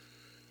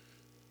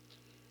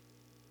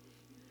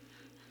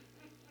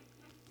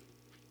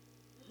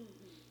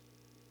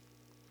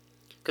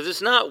 Because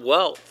it's not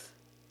wealth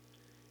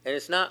and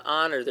it's not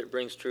honor that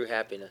brings true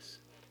happiness.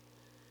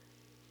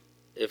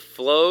 It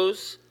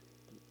flows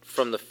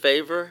from the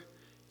favor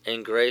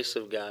and grace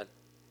of God.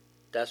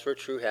 That's where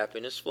true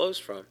happiness flows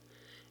from,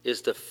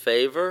 is the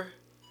favor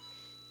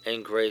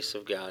and grace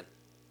of God.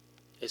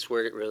 It's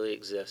where it really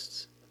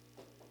exists.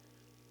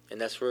 And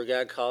that's where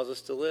God calls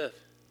us to live.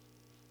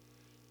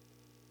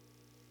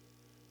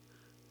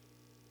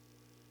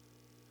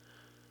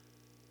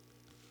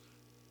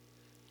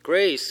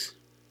 Grace,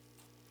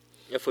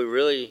 if we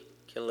really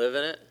can live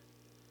in it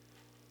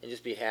and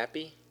just be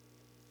happy,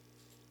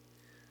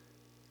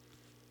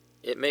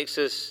 it makes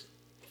us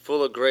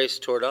full of grace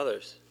toward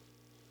others.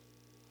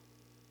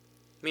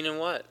 Meaning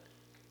what?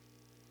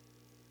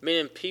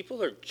 Meaning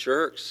people are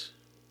jerks.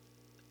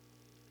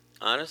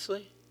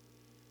 Honestly,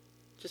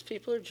 just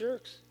people are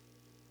jerks.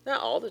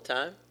 Not all the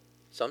time,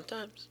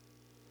 sometimes.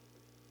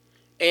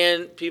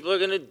 And people are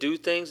going to do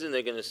things and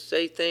they're going to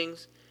say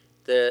things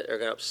that are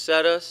going to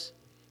upset us.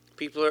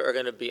 People are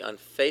going to be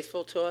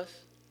unfaithful to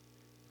us.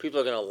 People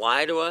are going to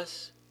lie to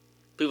us.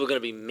 People are going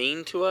to be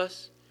mean to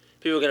us.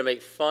 People are going to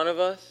make fun of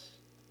us.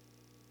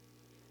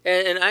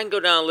 And I can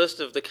go down a list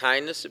of the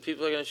kindness that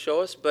people are going to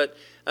show us, but,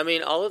 I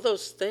mean, all of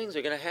those things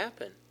are going to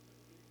happen.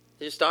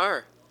 They just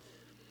are.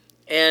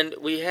 And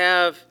we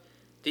have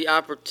the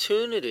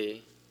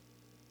opportunity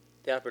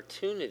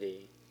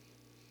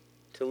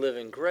to live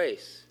in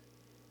grace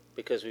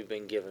because we've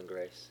been given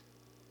grace.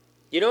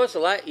 You know it's a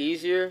lot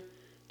easier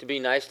to be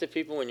nice to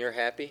people when you're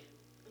happy?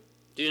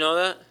 Do you know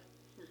that?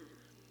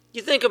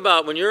 You think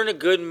about when you're in a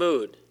good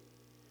mood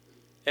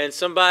and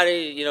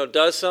somebody,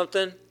 does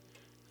something,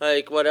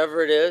 like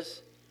whatever it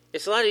is,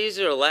 it's a lot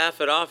easier to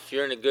laugh it off if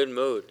you're in a good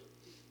mood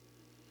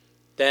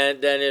than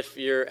if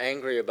you're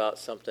angry about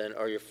something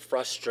or you're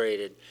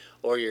frustrated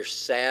or you're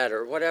sad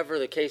or whatever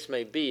the case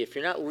may be. If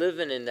you're not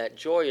living in that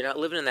joy, you're not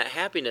living in that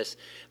happiness,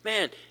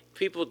 man,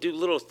 people do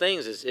little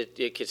things.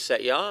 It could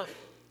set you off.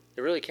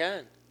 It really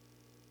can.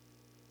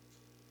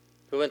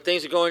 But when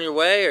things are going your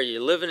way or you're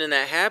living in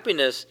that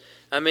happiness,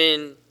 I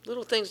mean,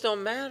 little things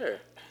don't matter.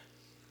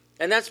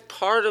 And that's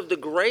part of the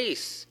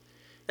grace.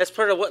 That's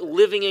part of what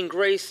living in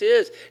grace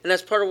is. And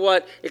that's part of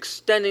what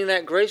extending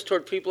that grace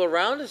toward people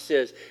around us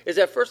is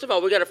that first of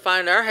all, we got to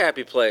find our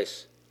happy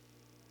place.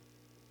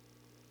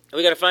 And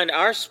we got to find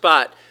our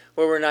spot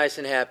where we're nice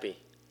and happy.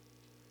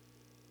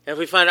 And if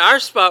we find our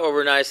spot where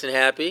we're nice and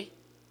happy,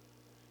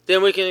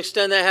 then we can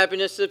extend that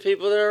happiness to the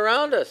people that are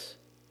around us.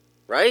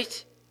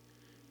 Right?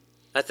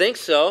 I think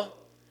so.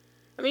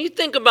 I mean, you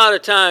think about a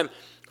time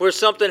where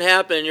something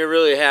happened and you're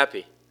really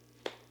happy.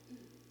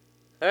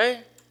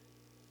 Right?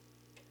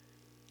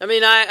 I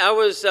mean, I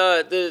was,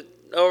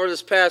 over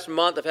this past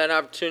month, I've had an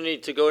opportunity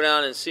to go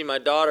down and see my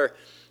daughter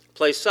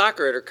play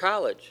soccer at her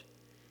college.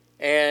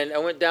 And I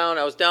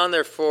was down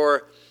there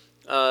for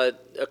a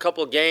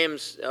couple of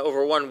games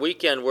over one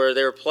weekend where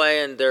they were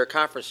playing their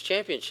conference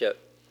championship.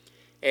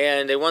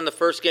 And they won the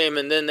first game,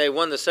 and then they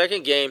won the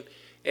second game,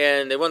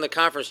 and they won the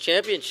conference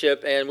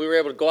championship, and we were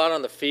able to go out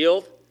on the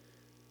field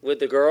with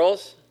the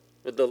girls,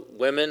 with the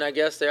women, I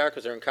guess they are,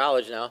 because they're in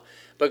college now.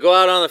 But go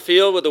out on the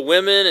field with the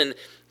women, and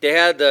they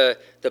had the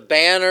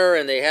banner,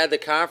 and they had the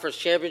conference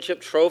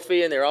championship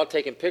trophy, and they were all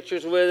taking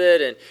pictures with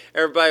it, and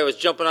everybody was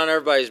jumping on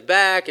everybody's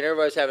back, and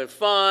everybody was having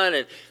fun,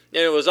 and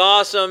it was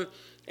awesome.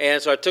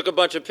 And so I took a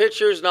bunch of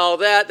pictures and all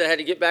that. Then I had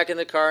to get back in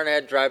the car, and I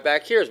had to drive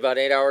back here. It was about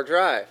an 8-hour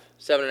drive,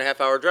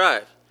 7.5-hour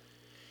drive.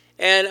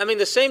 And, I mean,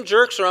 the same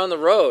jerks are on the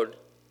road.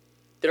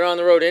 They're on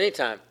the road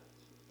anytime.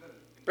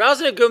 But I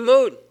was in a good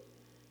mood.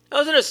 I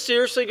was in a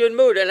seriously good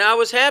mood, and I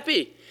was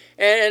happy.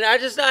 And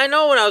I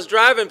know when I was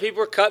driving, people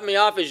were cutting me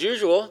off as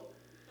usual,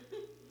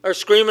 or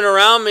screaming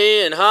around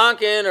me and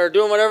honking or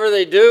doing whatever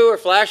they do or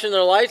flashing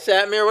their lights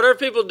at me or whatever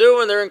people do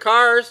when they're in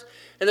cars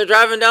and they're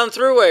driving down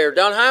throughway or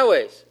down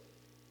highways.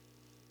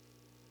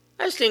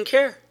 I just didn't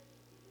care.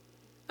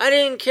 I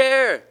didn't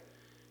care.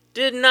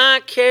 Did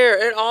not care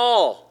at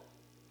all.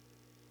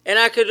 And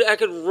I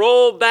could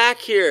roll back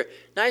here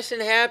nice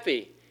and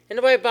happy. And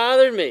nobody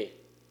bothered me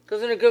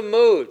because I was in a good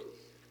mood.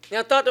 And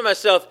I thought to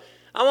myself,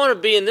 I want to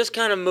be in this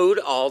kind of mood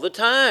all the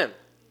time.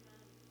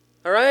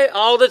 All right?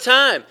 All the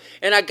time.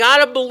 And I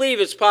got to believe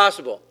it's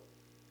possible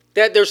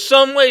That there's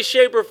some way,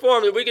 shape, or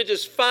form that we could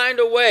just find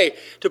a way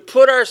to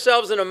put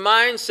ourselves in a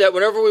mindset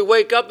whenever we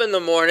wake up in the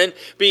morning,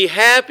 be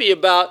happy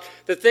about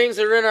the things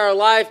that are in our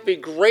life, be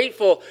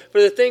grateful for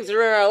the things that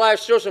are in our life,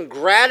 show some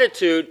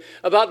gratitude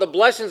about the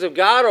blessings of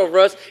God over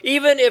us,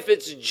 even if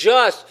it's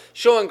just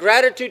showing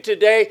gratitude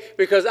today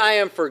because I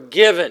am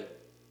forgiven.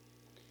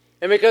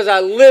 And because I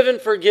live in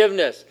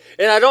forgiveness.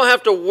 And I don't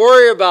have to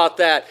worry about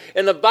that.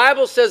 And the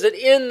Bible says that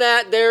in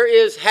that there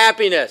is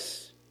happiness.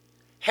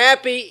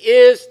 Happy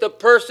is the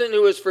person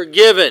who is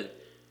forgiven.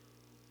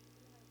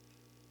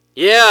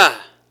 Yeah.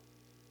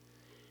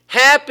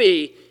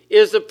 Happy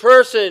is the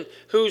person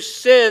whose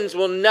sins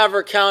will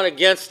never count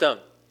against them.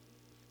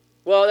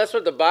 Well, that's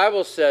what the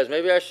Bible says.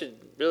 Maybe I should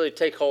really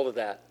take hold of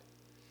that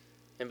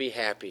and be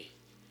happy.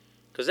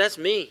 Because that's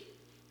me.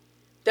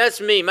 That's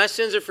me. My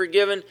sins are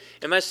forgiven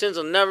and my sins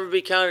will never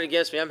be counted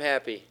against me. I'm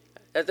happy.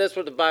 That's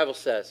what the Bible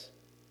says.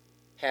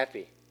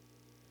 Happy.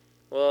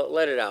 Well,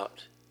 let it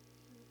out.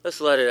 Let's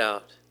let it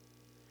out.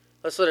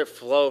 Let's let it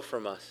flow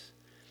from us.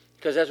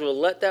 Because as we'll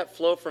let that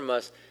flow from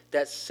us,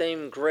 that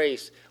same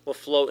grace will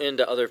flow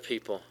into other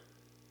people.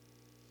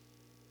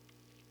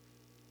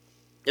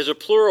 There's a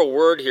plural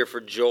word here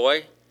for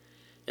joy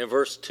in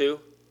verse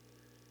 2.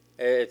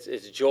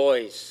 It's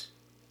joys.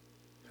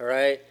 All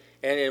right?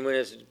 And when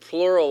it's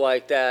plural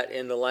like that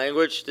in the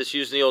language that's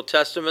used in the Old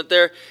Testament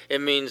there,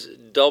 it means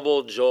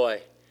double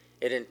joy.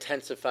 It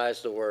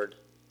intensifies the word.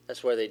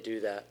 That's why they do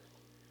that.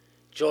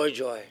 Joy,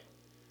 joy.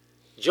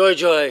 Joy,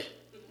 joy.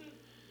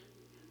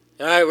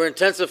 All right, we're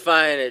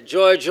intensifying it.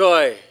 Joy,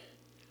 joy.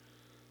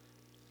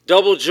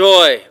 Double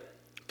joy.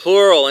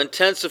 Plural,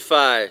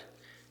 intensify.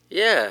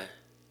 Yeah.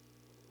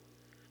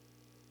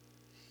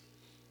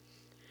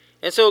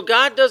 And so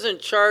God doesn't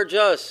charge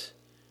us,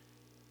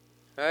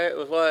 all right,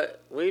 with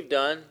what we've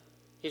done.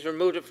 He's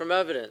removed it from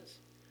evidence.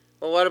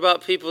 Well, what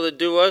about people that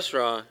do us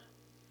wrong?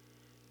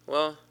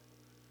 Well,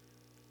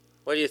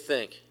 what do you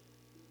think?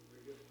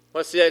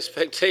 What's the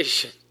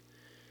expectation?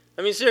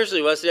 I mean,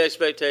 seriously, what's the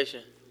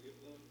expectation?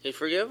 You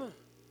forgive them.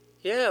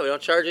 Yeah, we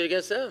don't charge it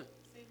against them.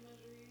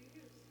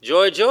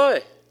 Joy,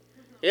 joy.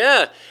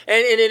 Yeah,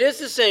 and it is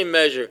the same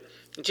measure.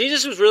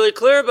 Jesus was really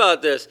clear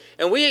about this,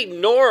 and we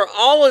ignore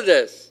all of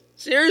this.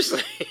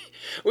 Seriously.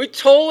 We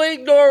totally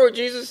ignore when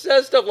Jesus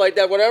says stuff like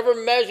that. Whatever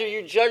measure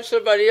you judge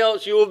somebody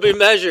else, you will be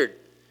measured.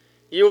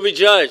 You will be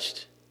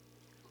judged.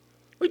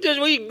 We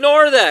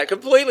ignore that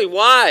completely.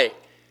 Why?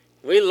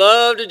 We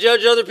love to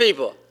judge other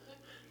people.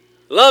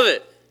 Love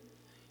it.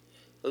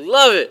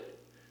 Love it.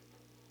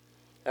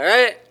 All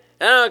right?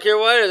 I don't care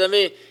what it is. I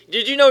mean,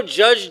 did you know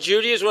Judge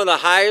Judy is one of the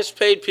highest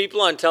paid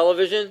people on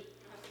television?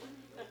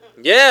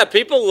 Yeah,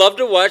 people love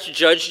to watch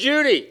Judge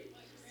Judy.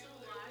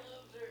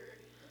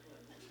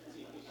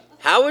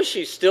 How is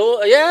she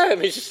still? Yeah, I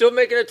mean, she's still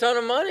making a ton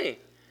of money.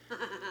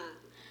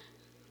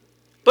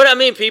 But, I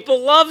mean, people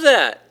love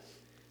that.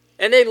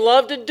 And they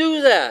love to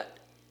do that.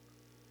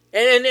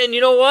 And you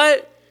know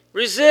what?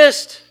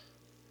 Resist.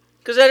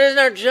 Because that isn't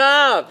our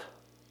job.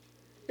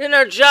 It isn't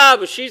our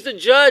job. If she's the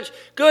judge,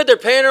 good, they're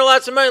paying her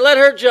lots of money. Let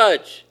her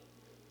judge.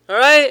 All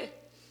right?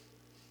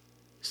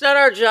 It's not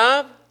our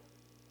job.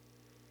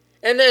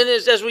 And then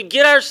as we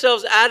get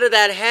ourselves out of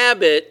that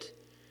habit,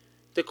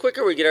 the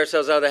quicker we get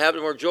ourselves out of the habit,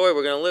 the more joy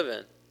we're going to live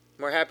in. The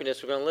more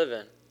happiness we're going to live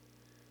in.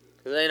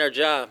 Because that ain't our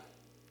job.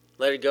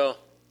 Let it go.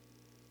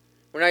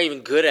 We're not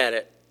even good at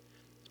it.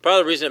 Part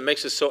of the reason it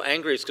makes us so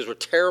angry is because we're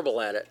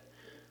terrible at it.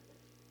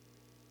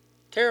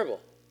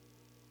 Terrible.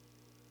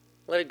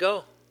 Let it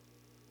go.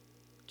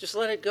 Just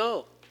let it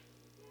go.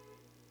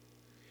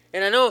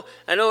 And I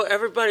know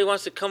everybody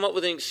wants to come up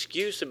with an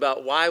excuse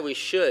about why we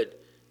should.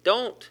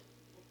 Don't.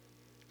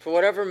 For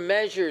whatever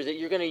measure that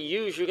you're going to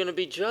use, you're going to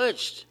be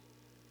judged.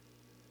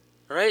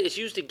 All right? It's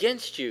used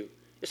against you.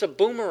 It's a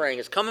boomerang.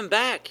 It's coming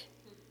back.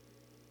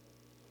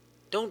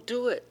 Don't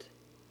do it.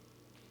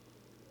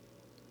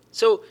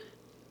 So,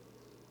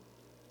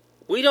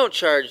 we don't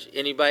charge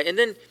anybody. And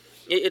then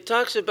it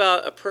talks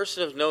about a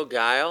person of no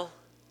guile.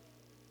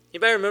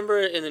 Anybody remember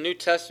in the New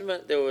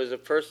Testament there was a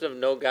person of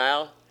no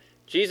guile?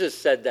 Jesus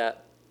said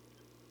that.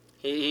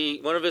 He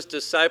one of his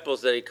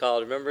disciples that he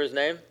called, remember his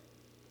name?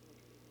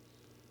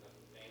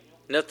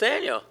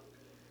 Nathaniel.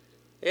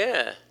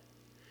 Yeah.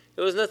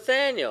 It was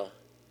Nathaniel.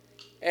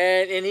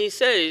 And he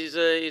said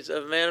he's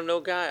a man of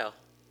no guile.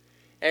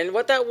 And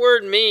what that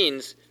word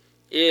means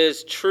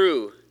is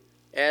true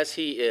as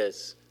he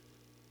is.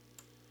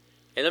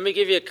 And let me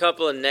give you a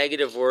couple of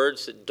negative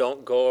words that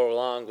don't go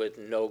along with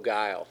no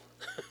guile.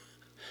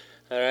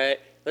 All right?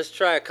 Let's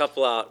try a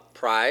couple out.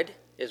 Pride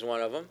is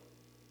one of them.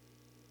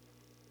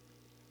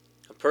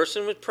 A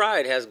person with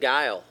pride has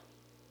guile.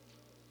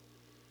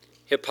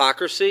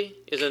 Hypocrisy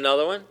is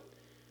another one.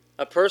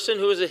 A person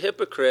who is a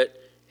hypocrite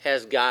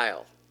has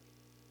guile.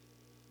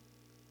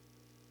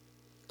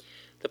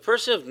 The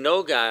person of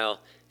no guile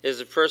is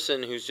the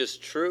person who's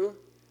just true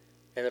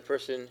and the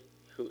person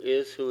who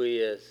is who he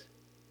is.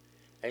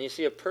 And you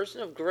see, a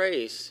person of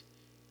grace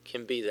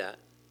can be that.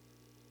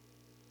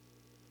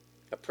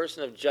 A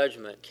person of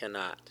judgment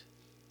cannot.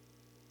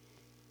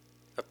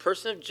 A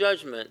person of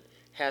judgment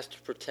has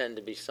to pretend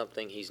to be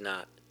something he's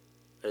not,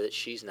 or that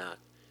she's not.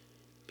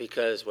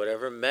 Because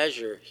whatever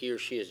measure he or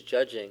she is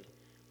judging,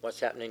 what's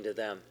happening to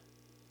them?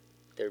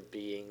 They're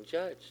being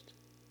judged.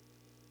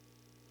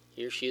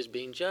 He or she is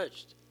being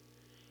judged.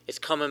 It's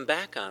coming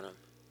back on them.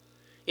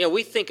 You know,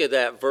 we think of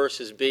that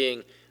verse as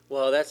being,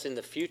 well, that's in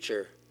the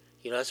future.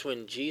 You know, that's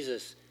when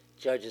Jesus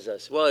judges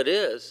us. Well, it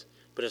is,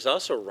 but it's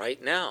also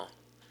right now.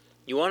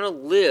 You want to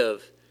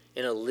live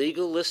in a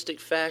legalistic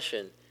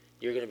fashion,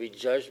 you're going to be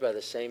judged by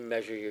the same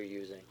measure you're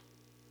using.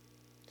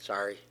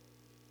 Sorry.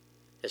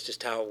 That's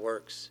just how it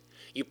works.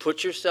 You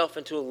put yourself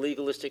into a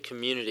legalistic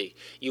community,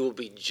 you will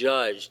be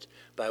judged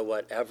by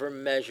whatever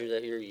measure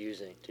that you're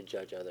using to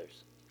judge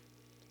others.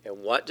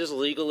 And what does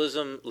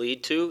legalism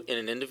lead to in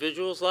an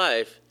individual's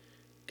life?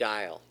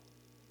 Guile.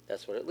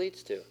 That's what it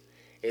leads to.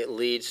 It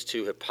leads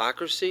to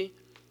hypocrisy.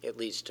 It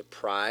leads to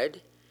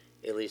pride.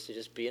 It leads to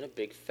just being a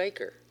big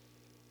faker.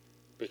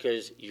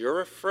 Because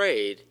you're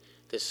afraid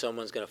that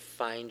someone's going to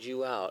find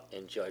you out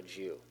and judge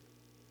you.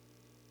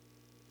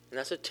 And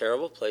that's a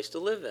terrible place to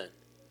live in.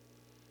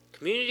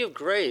 Community of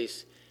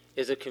grace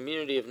is a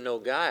community of no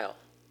guile.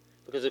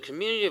 Because a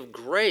community of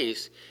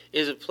grace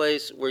is a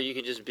place where you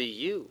can just be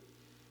you.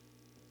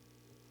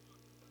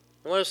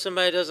 And what if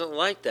somebody doesn't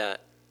like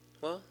that?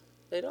 Well,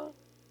 they don't.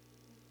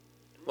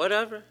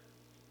 Whatever.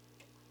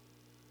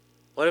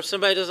 What if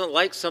somebody doesn't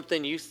like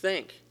something you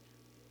think?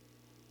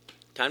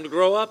 Time to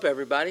grow up,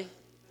 everybody.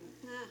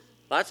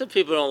 Lots of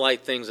people don't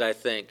like things I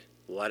think.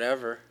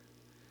 Whatever.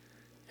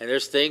 And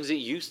there's things that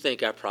you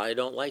think I probably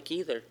don't like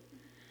either.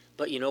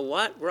 But you know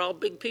what? We're all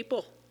big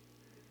people.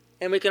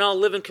 And we can all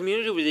live in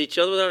community with each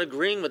other without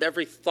agreeing with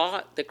every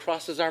thought that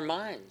crosses our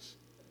minds.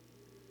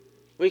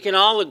 We can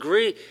all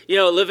agree,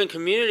 live in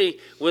community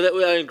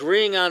without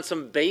agreeing on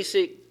some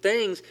basic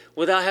things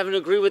without having to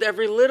agree with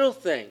every little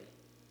thing.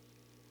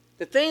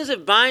 The things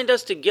that bind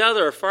us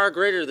together are far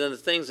greater than the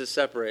things that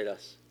separate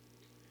us.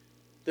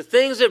 The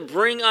things that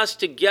bring us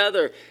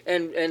together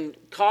and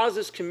cause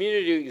this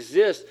community to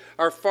exist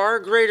are far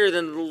greater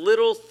than the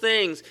little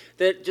things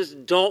that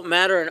just don't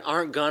matter and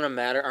aren't going to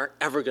matter, aren't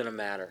ever going to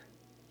matter.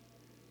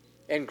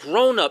 And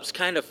grown-ups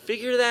kind of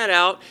figure that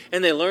out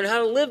and they learn how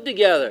to live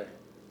together.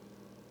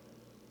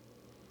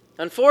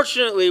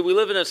 Unfortunately, we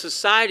live in a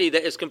society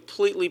that is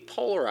completely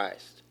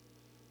polarized.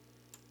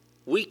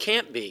 We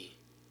can't be.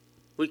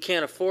 We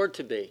can't afford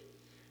to be.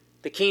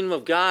 The kingdom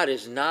of God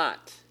is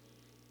not.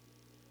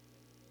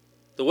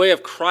 The way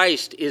of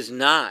Christ is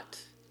not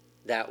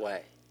that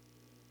way.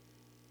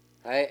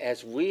 Right?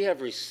 As we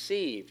have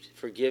received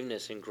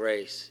forgiveness and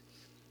grace,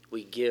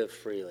 we give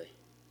freely.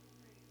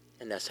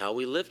 And that's how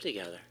we live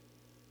together.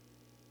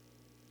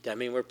 Does that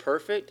mean we're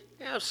perfect?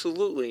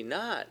 Absolutely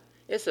not.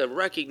 It's a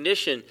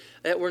recognition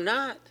that we're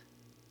not,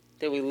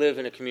 that we live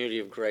in a community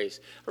of grace.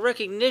 A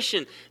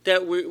recognition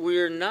that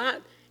we're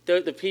not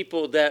the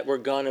people that we're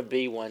going to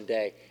be one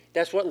day.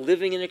 That's what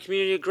living in a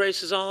community of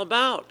grace is all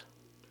about.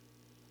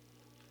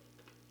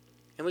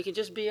 And we can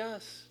just be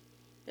us.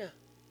 Yeah.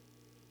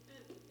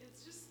 It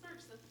just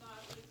sparks the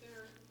thought that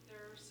there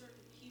are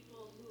certain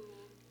people who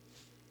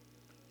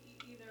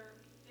either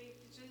they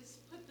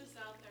just put this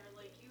out there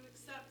like, you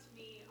accept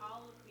me,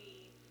 all of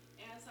me,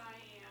 as I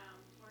am,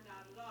 or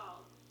not at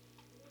all.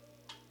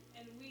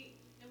 And we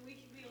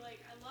can be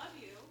like, I love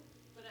you,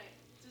 but I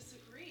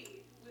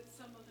disagree with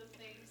some of the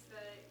things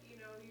that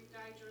you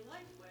guide your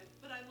life with.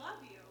 But I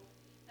love you,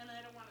 and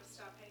I don't want to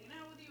stop hanging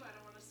out with you. I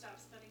don't want to stop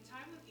spending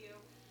time with you.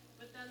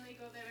 But then they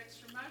go that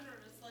extra measure,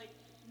 and it's like,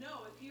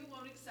 no, if you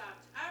won't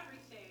accept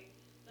everything,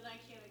 then I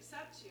can't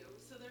accept you.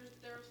 So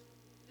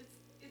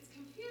it's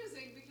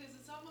confusing because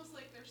it's almost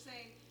like they're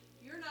saying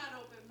you're not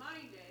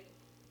open-minded,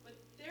 but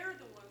they're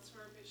the ones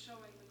who are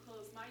showing the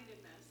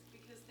closed-mindedness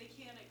because they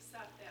can't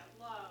accept that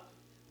love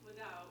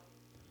without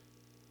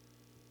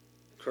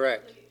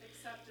Correct.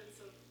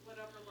 acceptance of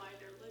whatever lie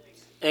they're living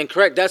in. And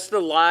correct, that's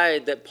the lie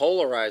that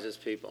polarizes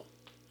people.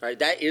 Right?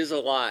 That is a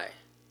lie.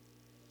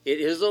 It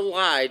is a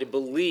lie to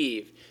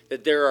believe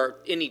that there are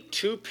any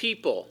two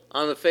people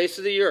on the face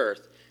of the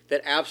earth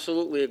that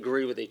absolutely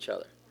agree with each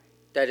other.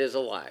 That is a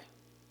lie.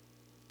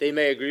 They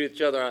may agree with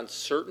each other on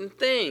certain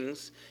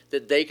things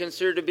that they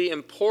consider to be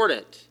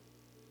important,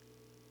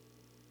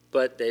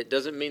 but it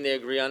doesn't mean they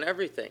agree on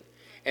everything.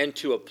 And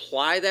to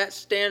apply that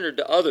standard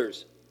to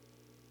others,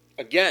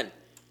 again,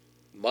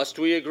 must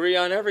we agree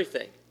on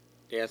everything?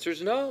 The answer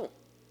is no.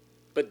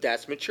 But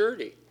that's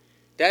maturity.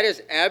 That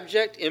is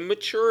abject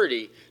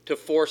immaturity to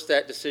force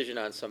that decision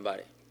on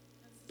somebody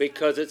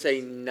because it's a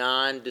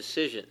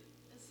non-decision.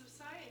 And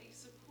society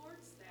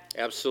supports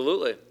that.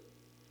 Absolutely.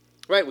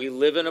 Right, we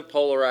live in a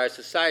polarized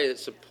society that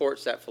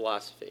supports that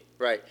philosophy.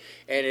 Right,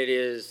 and it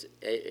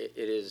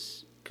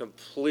is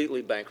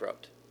completely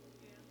bankrupt.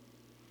 Yeah.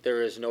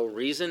 There is no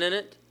reason in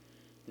it.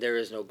 There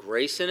is no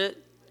grace in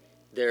it.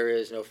 There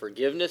is no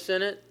forgiveness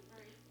in it.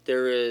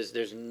 Right.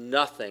 There's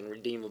nothing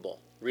redeemable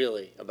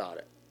really about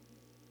it.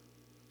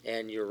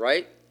 And you're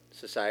right,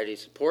 society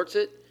supports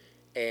it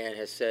and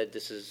has said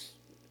this is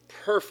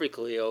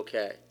perfectly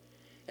okay.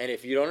 And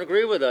if you don't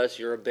agree with us,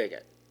 you're a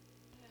bigot.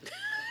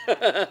 Yeah.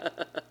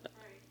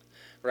 Right.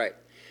 Right.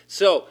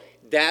 So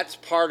that's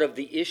part of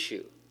the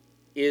issue,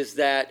 is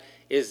that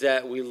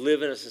we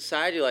live in a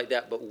society like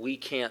that, but we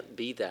can't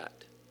be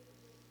that.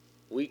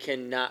 We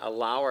cannot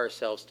allow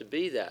ourselves to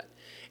be that.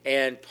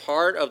 And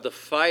part of the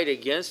fight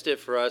against it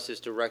for us is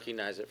to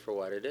recognize it for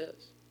what it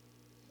is.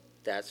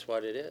 That's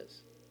what it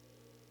is.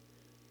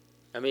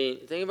 I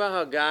mean, think about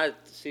how God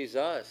sees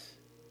us.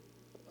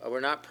 We're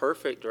not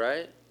perfect,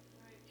 right?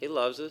 He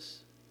loves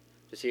us.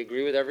 Does he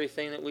agree with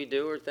everything that we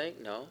do or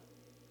think? No.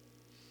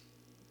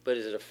 But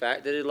is it a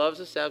fact that he loves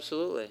us?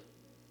 Absolutely.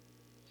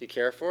 Does he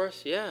care for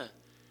us? Yeah.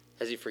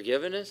 Has he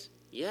forgiven us?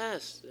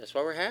 Yes. That's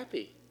why we're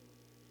happy.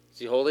 Is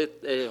he holding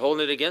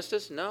it against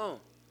us? No.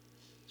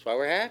 That's why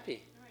we're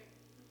happy.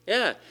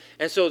 Yeah.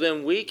 And so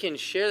then we can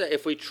share that.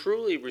 If we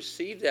truly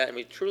receive that and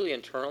we truly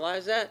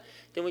internalize that,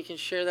 then we can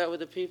share that with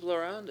the people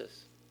around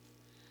us.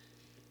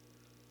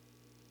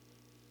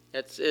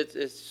 It's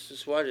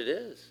just what it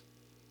is.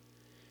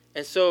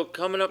 And so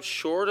coming up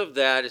short of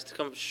that is to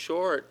come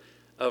short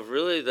of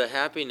really the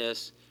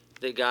happiness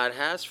that God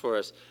has for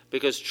us.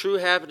 Because true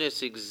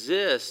happiness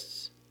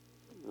exists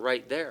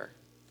right there.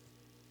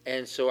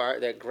 And so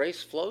that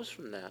grace flows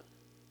from that.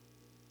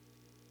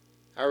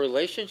 Our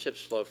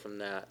relationships flow from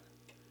that.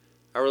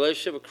 Our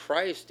relationship with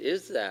Christ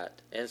is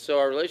that. And so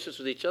our relationships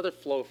with each other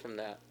flow from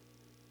that.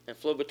 And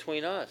flow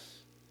between us.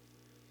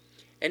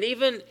 And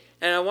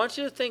I want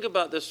you to think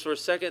about this for a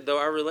second, though,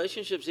 our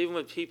relationships, even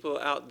with people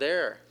out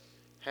there,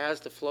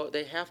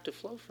 they have to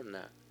flow from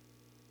that.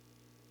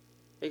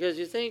 Because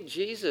you think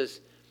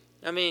Jesus,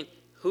 I mean,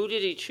 who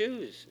did he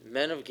choose?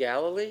 Men of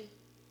Galilee?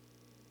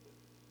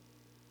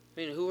 I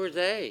mean, who were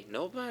they?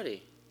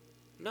 Nobody.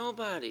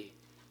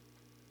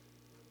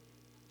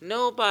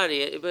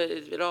 But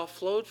it all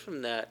flowed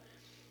from that.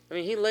 I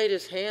mean, he laid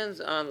his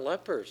hands on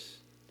lepers.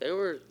 They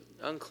were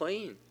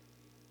unclean.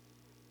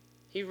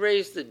 He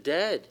raised the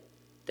dead.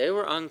 They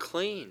were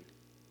unclean.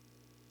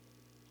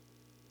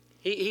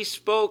 He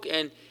spoke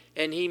and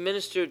he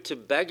ministered to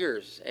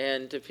beggars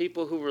and to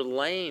people who were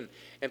lame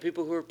and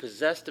people who were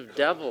possessed of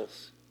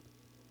devils.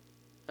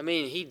 I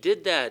mean, he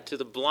did that to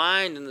the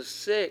blind and the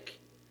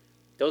sick.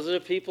 Those are the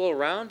people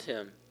around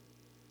him.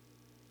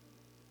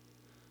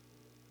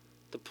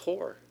 The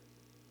poor.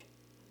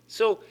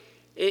 So,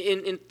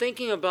 in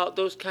thinking about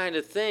those kind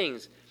of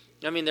things,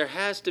 I mean, there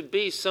has to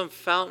be some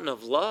fountain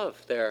of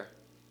love there.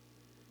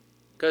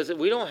 Because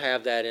we don't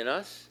have that in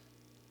us.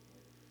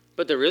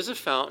 But there is a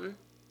fountain,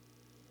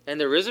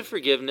 and there is a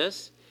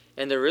forgiveness,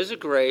 and there is a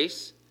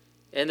grace,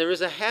 and there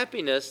is a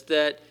happiness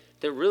that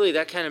really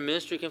that kind of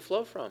ministry can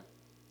flow from.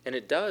 And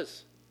it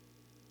does.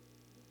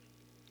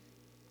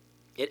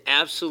 It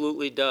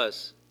absolutely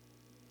does.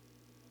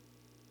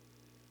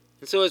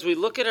 And so as we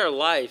look at our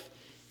life,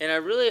 and I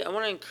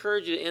want to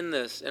encourage you in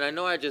this, and I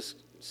know I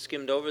just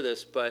skimmed over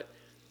this, but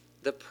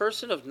the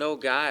person of no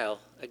guile,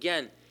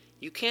 again,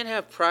 you can't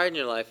have pride in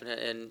your life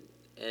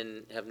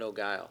and have no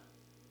guile.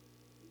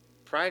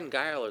 Pride and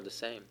guile are the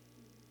same.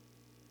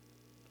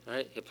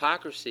 Right?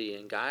 Hypocrisy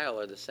and guile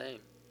are the same.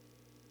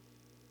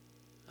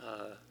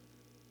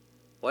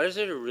 What is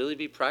there to really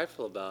be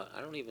prideful about?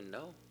 I don't even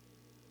know.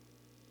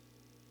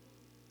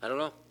 I don't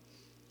know.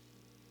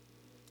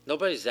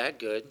 Nobody's that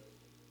good.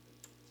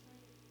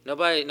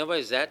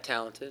 Nobody's that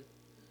talented.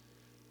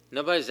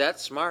 Nobody's that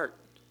smart.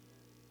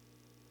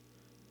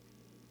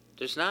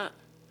 There's not.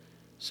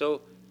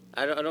 So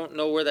I don't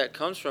know where that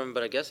comes from,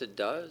 but I guess it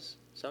does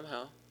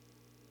somehow.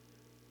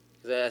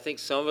 I think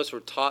some of us were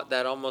taught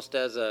that almost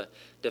as a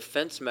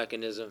defense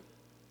mechanism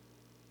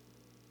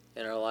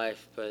in our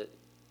life, but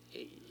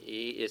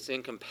it's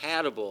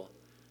incompatible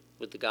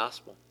with the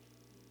gospel.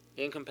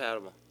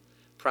 Incompatible.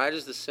 Pride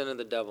is the sin of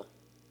the devil.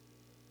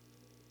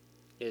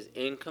 It is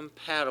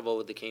incompatible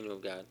with the kingdom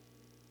of God.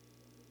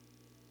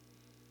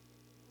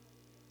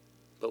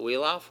 But we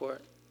allow for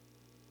it.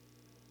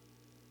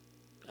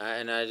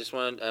 I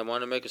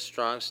want to make a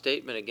strong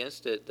statement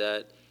against it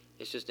that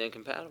it's just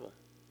incompatible.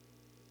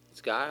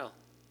 It's guile.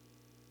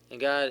 And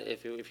God,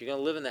 if you're going to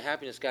live in the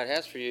happiness God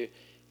has for you,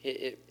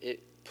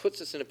 it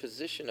puts us in a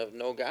position of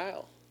no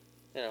guile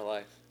in our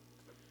life.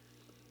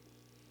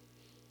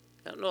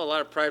 I don't know a lot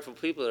of prideful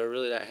people that are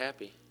really that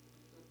happy.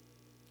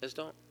 Just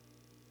don't.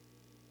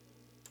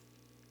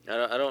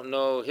 I don't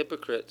know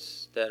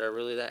hypocrites that are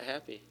really that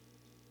happy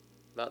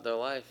about their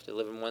life. They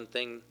live in one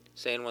thing,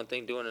 saying one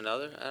thing, doing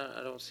another.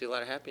 I don't see a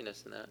lot of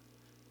happiness in that.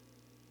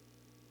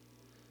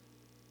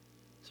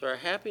 So our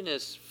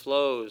happiness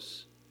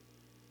flows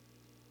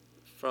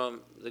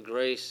from the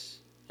grace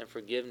and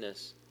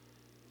forgiveness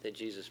that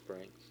Jesus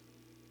brings.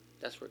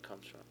 That's where it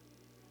comes from.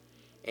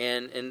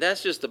 And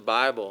that's just the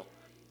Bible.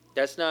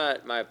 That's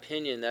not my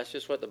opinion. That's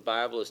just what the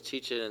Bible is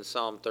teaching in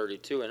Psalm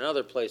 32 and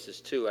other places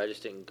too. I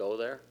just didn't go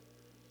there.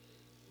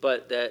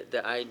 But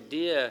the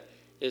idea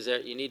is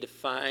that you need to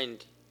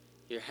find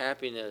your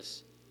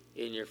happiness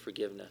in your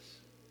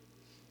forgiveness.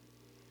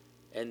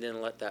 And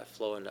then let that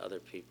flow into other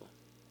people.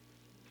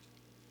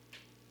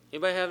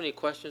 Anybody have any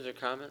questions or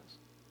comments?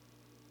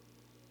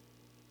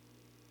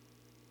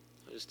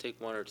 I'll just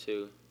take one or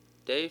two.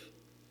 Dave?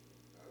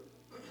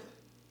 Going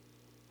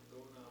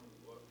on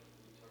with what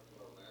we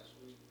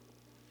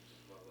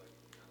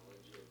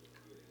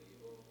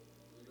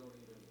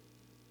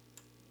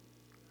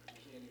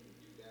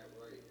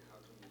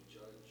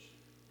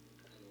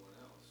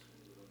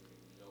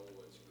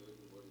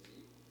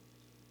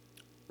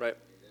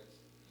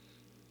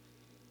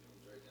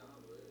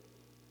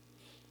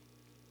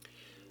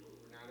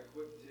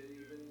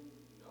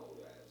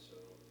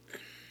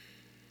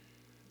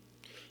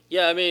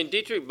Yeah, I mean,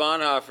 Dietrich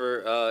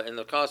Bonhoeffer in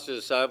The Cost of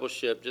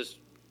Discipleship, just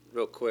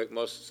real quick,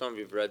 some of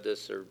you have read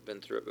this or been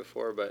through it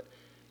before, but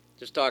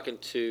just talking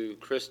to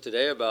Chris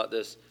today about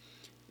this,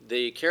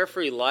 the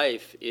carefree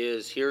life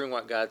is hearing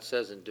what God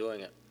says and doing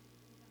it.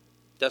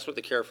 That's what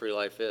the carefree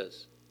life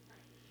is.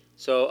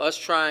 So us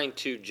trying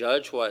to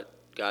judge what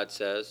God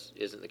says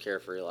isn't the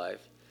carefree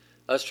life.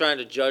 Us trying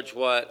to judge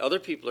what other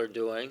people are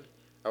doing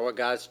or what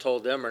God's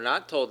told them or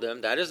not told them,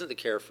 that isn't the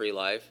carefree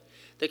life.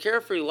 The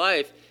carefree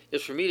life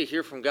is for me to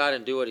hear from God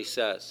and do what he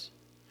says.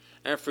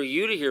 And for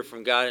you to hear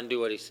from God and do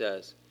what he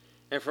says.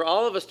 And for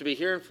all of us to be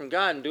hearing from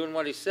God and doing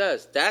what he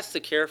says. That's the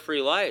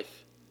carefree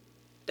life.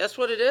 That's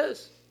what it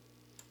is.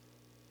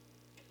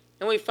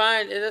 And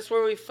that's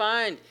where we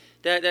find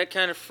that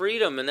kind of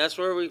freedom, and that's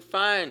where we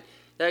find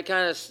that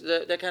kind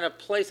of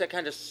place, that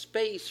kind of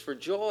space for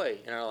joy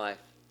in our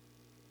life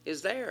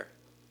is there.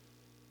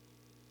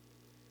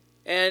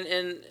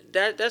 And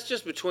that's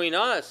just between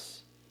us.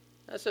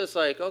 That's just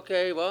like,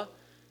 okay, well,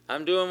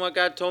 I'm doing what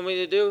God told me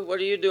to do. What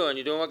are you doing?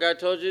 You doing what God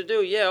told you to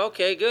do? Yeah,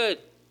 okay, good.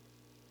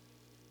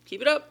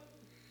 Keep it up.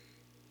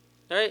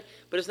 All right?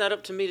 But it's not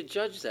up to me to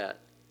judge that.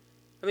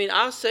 I mean,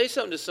 I'll say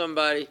something to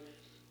somebody,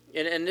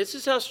 and this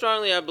is how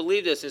strongly I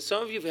believe this, and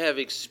some of you have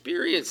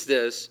experienced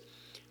this,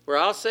 where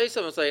I'll say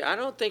something, it's like, I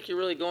don't think you're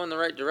really going the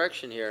right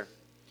direction here.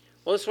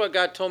 Well, this is what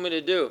God told me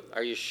to do.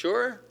 Are you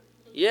sure?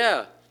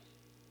 Yeah.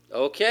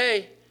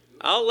 Okay.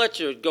 I'll let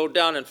you go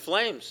down in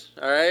flames,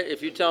 all right,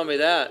 if you tell me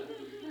that.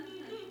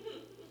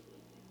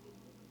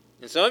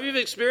 And some of you have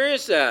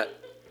experienced that,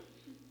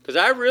 because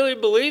I really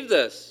believe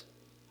this.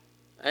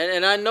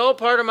 And I know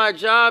part of my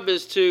job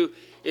is to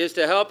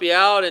help you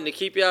out and to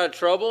keep you out of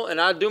trouble,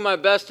 and I do my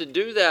best to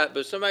do that.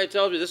 But if somebody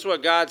tells me this is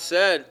what God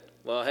said,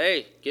 well,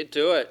 hey, get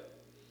to it.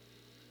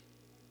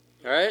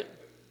 All right?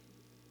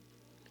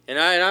 And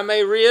I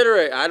may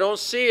reiterate, I don't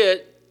see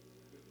it.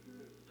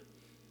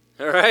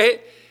 All right?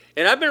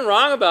 And I've been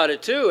wrong about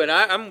it too, and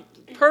I'm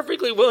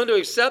perfectly willing to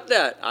accept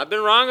that. I've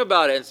been wrong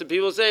about it. And some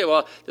people say,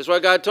 well, this is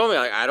what God told me.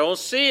 Like, I don't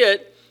see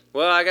it.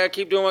 Well, I got to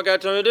keep doing what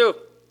God told me to do.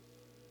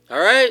 All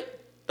right?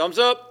 Thumbs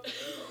up.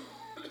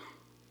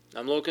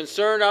 I'm a little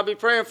concerned. I'll be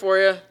praying for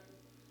you.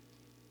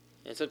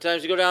 And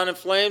sometimes you go down in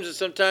flames, and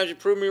sometimes you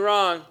prove me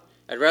wrong.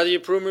 I'd rather you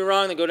prove me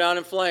wrong than go down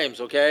in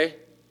flames, okay?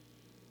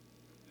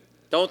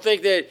 Don't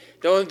think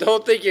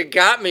you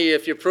got me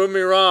if you prove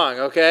me wrong,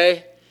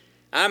 okay?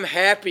 I'm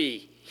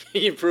happy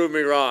you prove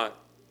me wrong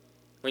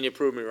when you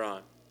prove me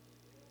wrong.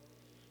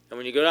 And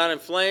when you go down in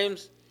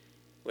flames,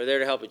 we're there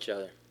to help each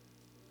other.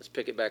 Let's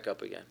pick it back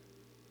up again.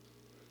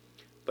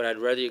 But I'd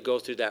rather you go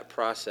through that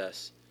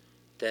process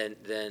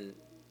than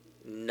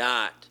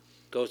not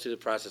go through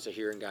the process of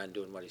hearing God and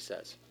doing what he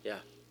says.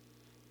 Yeah.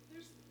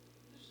 There's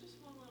just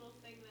one little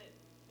thing that,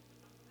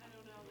 I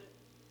don't know, that,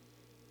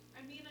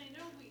 I mean, I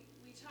know we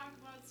talk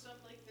about stuff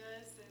like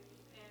this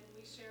and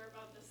we share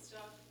about this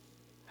stuff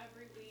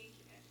every week,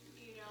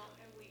 you know,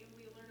 and we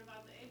learn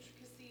about the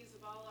intricacies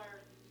of all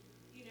our,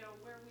 you know,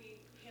 where we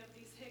have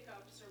these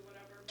hiccups or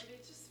whatever, but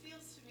it just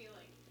feels to me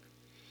like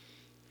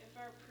if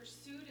our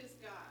pursuit is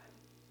God,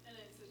 and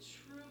it's a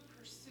true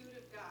pursuit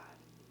of God,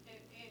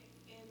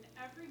 in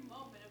every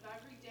moment of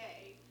every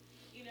day,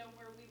 you know,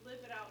 where we live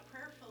it out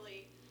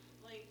prayerfully,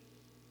 like,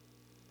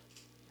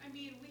 I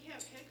mean, we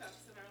have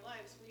hiccups in our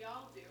lives, we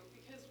all do,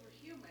 because we're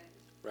human.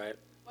 Right.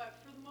 But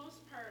for the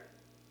most part,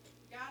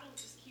 God will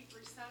just keep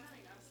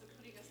recentering us and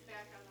putting us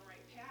back on the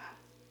right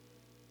path.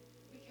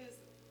 Because,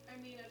 I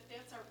mean, if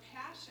that's our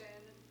passion,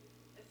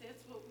 if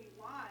that's what we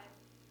want,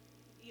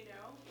 you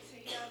know, to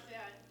have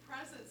that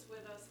presence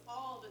with us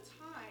all the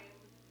time,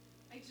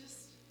 I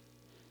just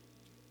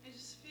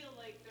feel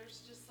like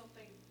there's just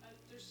something,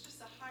 there's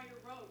just a higher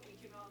road we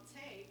can all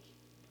take,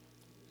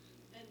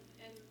 and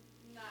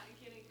not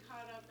getting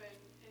caught up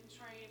in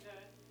trying to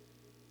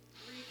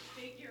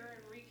refigure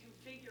and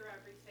reconfigure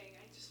everything.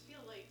 I just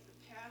feel like the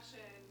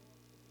passion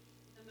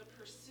and the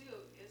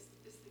pursuit is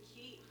the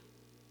key.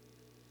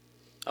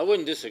 I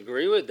wouldn't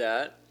disagree with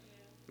that.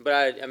 Yeah.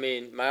 But I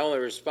mean, my only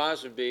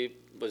response would be,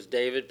 was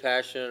David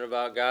passionate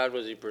about God?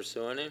 Was he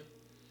pursuing him?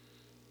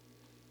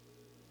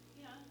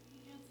 Yeah,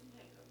 he had some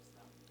hiccups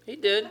though. He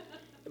did.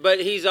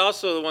 But he's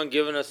also the one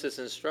giving us this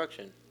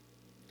instruction.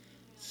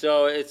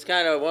 So it's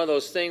kind of one of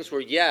those things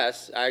where,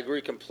 yes, I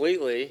agree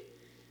completely.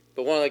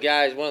 But one of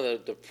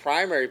the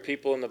primary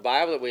people in the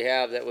Bible that we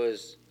have that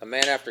was a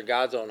man after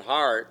God's own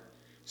heart,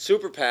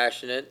 super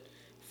passionate,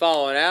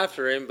 following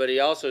after him, but he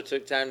also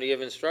took time to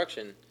give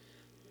instruction.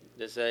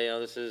 To say, you know,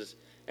 this is,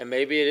 and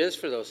maybe it is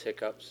for those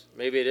hiccups.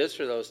 Maybe it is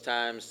for those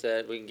times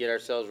that we can get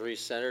ourselves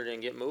recentered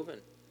and get moving.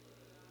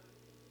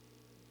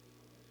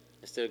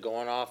 Instead of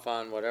going off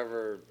on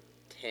whatever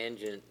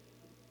tangent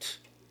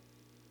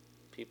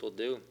people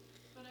do.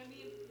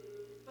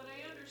 But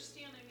I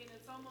understand. I mean,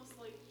 it's almost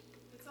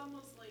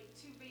like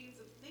two veins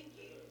of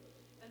thinking,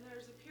 and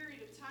there's a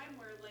period of time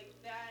where like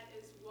that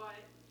is what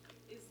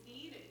is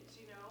needed.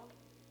 You know,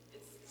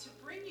 it's to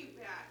bring you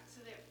back to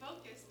that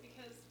focus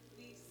because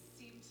we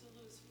seem to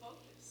lose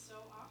focus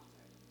so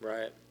often.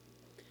 Right.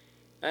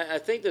 I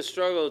think the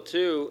struggle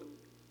too,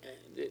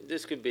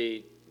 this could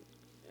be,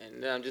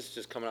 and I'm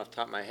just coming off the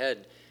top of my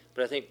head,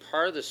 but I think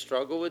part of the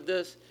struggle with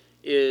this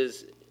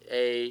is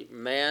a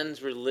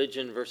man's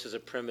religion versus a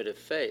primitive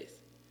faith.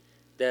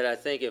 That I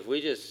think if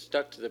we just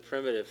stuck to the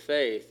primitive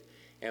faith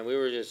and we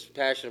were just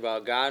passionate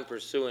about God and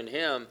pursuing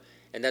Him,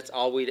 and that's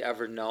all we'd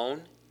ever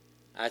known,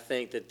 I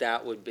think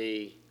that would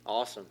be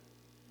awesome.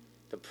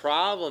 The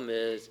problem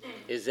is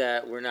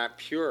that we're not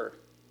pure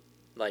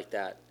like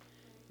that.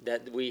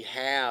 That we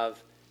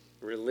have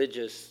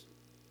religious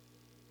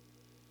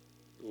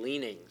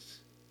leanings.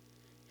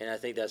 And I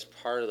think that's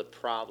part of the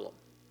problem.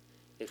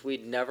 If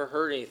we'd never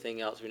heard anything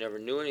else, we never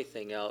knew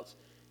anything else,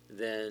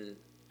 then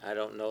I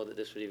don't know that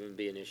this would even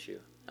be an issue.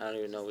 I don't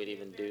even know we'd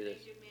even do this.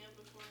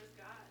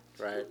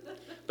 Right.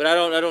 But I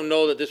don't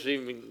know that this would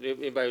even,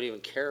 anybody would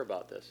even care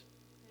about this.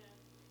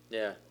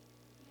 Yeah.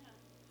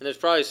 And there's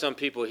probably some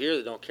people here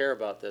that don't care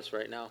about this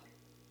right now.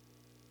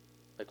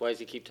 Like, why does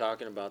he keep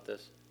talking about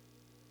this?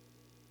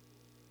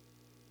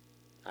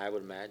 I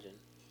would imagine.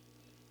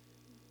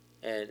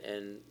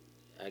 And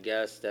I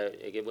guess that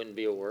it wouldn't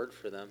be a word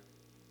for them.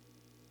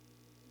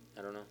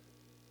 I don't know.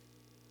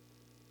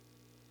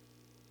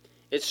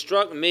 It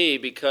struck me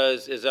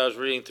because as I was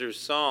reading through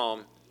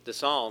the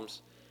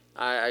Psalms,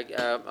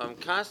 I'm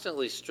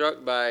constantly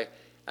struck by,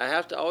 I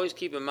have to always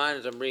keep in mind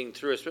as I'm reading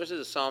through, especially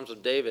the Psalms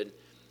of David,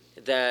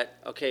 that,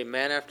 okay,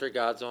 man after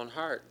God's own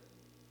heart.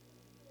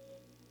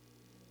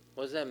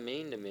 What does that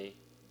mean to me?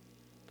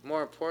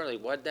 More importantly,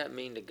 what did that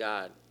mean to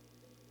God?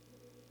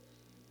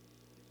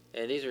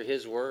 And these are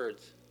his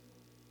words.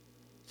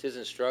 It's his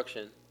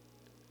instruction.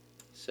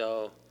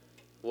 So,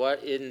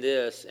 what in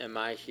this am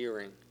I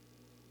hearing?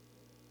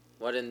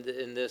 What in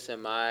this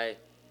am I,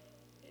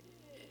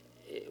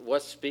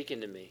 what's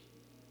speaking to me?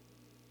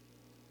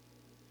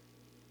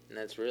 And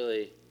that's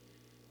really,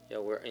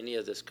 where any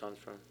of this comes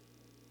from.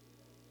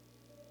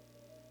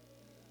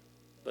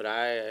 But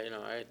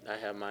I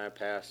have my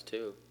past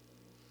too.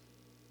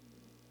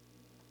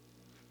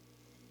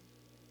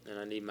 And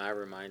I need my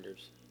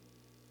reminders.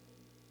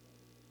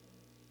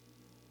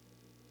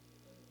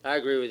 I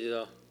agree with you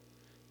though.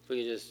 If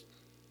we could just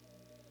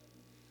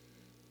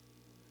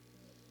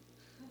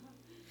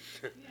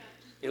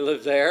you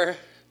live there?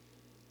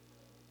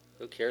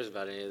 Who cares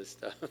about any of this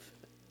stuff?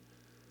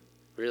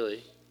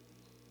 Really?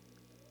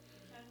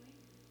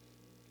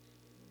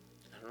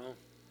 I don't know.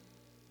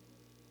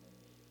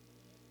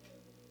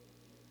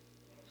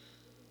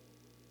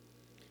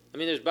 I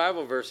mean, there's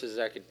Bible verses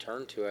I could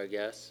turn to, I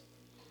guess,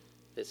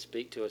 that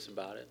speak to us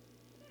about it.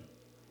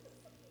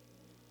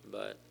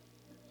 But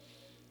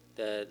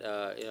that,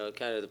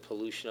 kind of the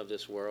pollution of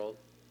this world,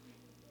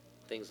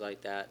 things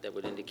like that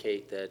would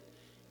indicate that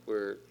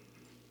we're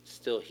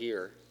still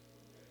here,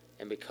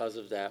 and because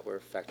of that, we're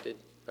affected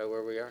by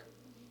where we are.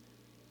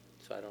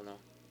 So I don't know.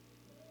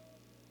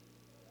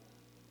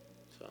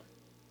 So,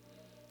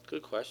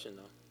 good question,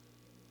 though.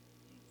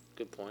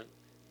 Good point.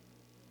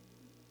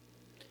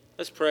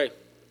 Let's pray.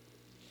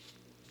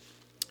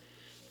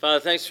 Father,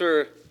 thanks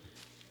for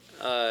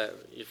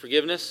your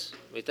forgiveness.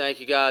 We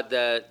thank you, God,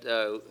 that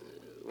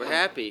we're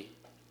happy.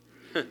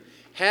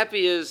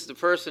 Happy is the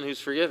person who's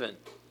forgiven.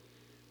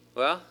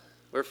 Well,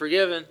 we're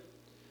forgiven.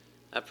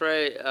 I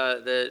pray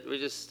that we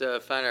just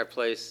find our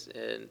place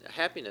in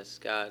happiness,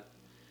 God.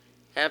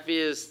 Happy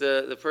is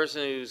the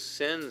person whose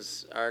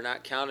sins are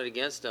not counted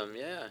against them.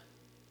 Yeah.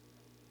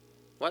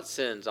 What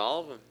sins?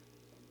 All of them.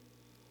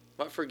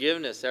 What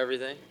forgiveness?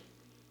 Everything.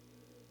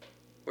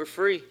 We're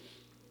free.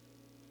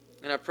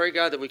 And I pray,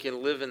 God, that we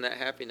can live in that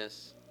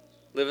happiness,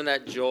 live in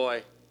that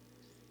joy,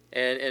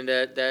 and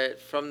that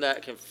from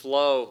that can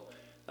flow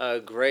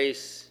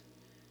grace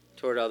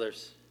toward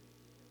others.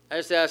 I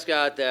just ask,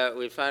 God, that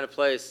we'd find a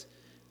place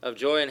of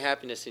joy and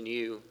happiness in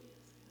you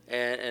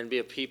and be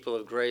a people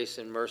of grace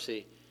and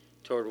mercy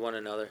toward one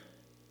another.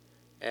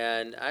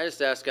 And I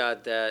just ask,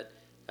 God, that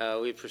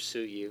we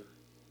pursue you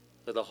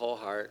with a whole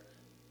heart,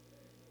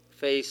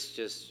 face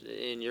just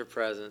in your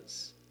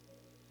presence,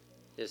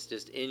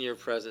 just in your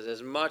presence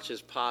as much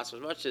as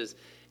possible, as much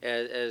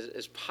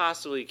as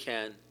possibly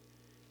can,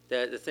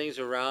 that the things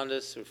around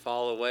us would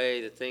fall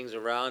away, the things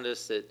around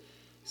us that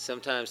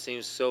sometimes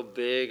seem so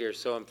big or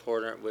so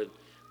important would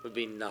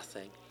be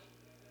nothing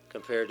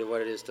compared to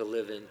what it is to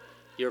live in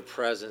your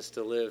presence,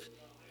 to live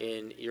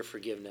in your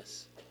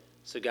forgiveness.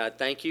 So God,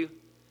 thank you.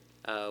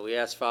 We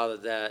ask, Father,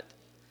 that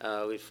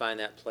we find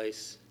that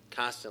place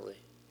constantly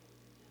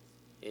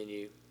in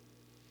you.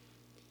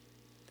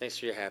 Thanks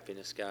for your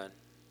happiness, God.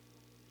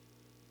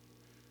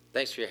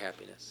 Thanks for your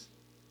happiness.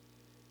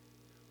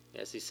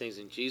 Yes, these things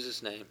in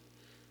Jesus' name.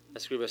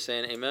 Let's agree by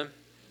saying amen.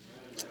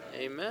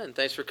 Amen.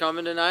 Thanks for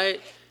coming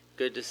tonight.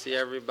 Good to see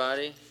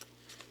everybody.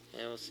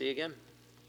 And we'll see you again.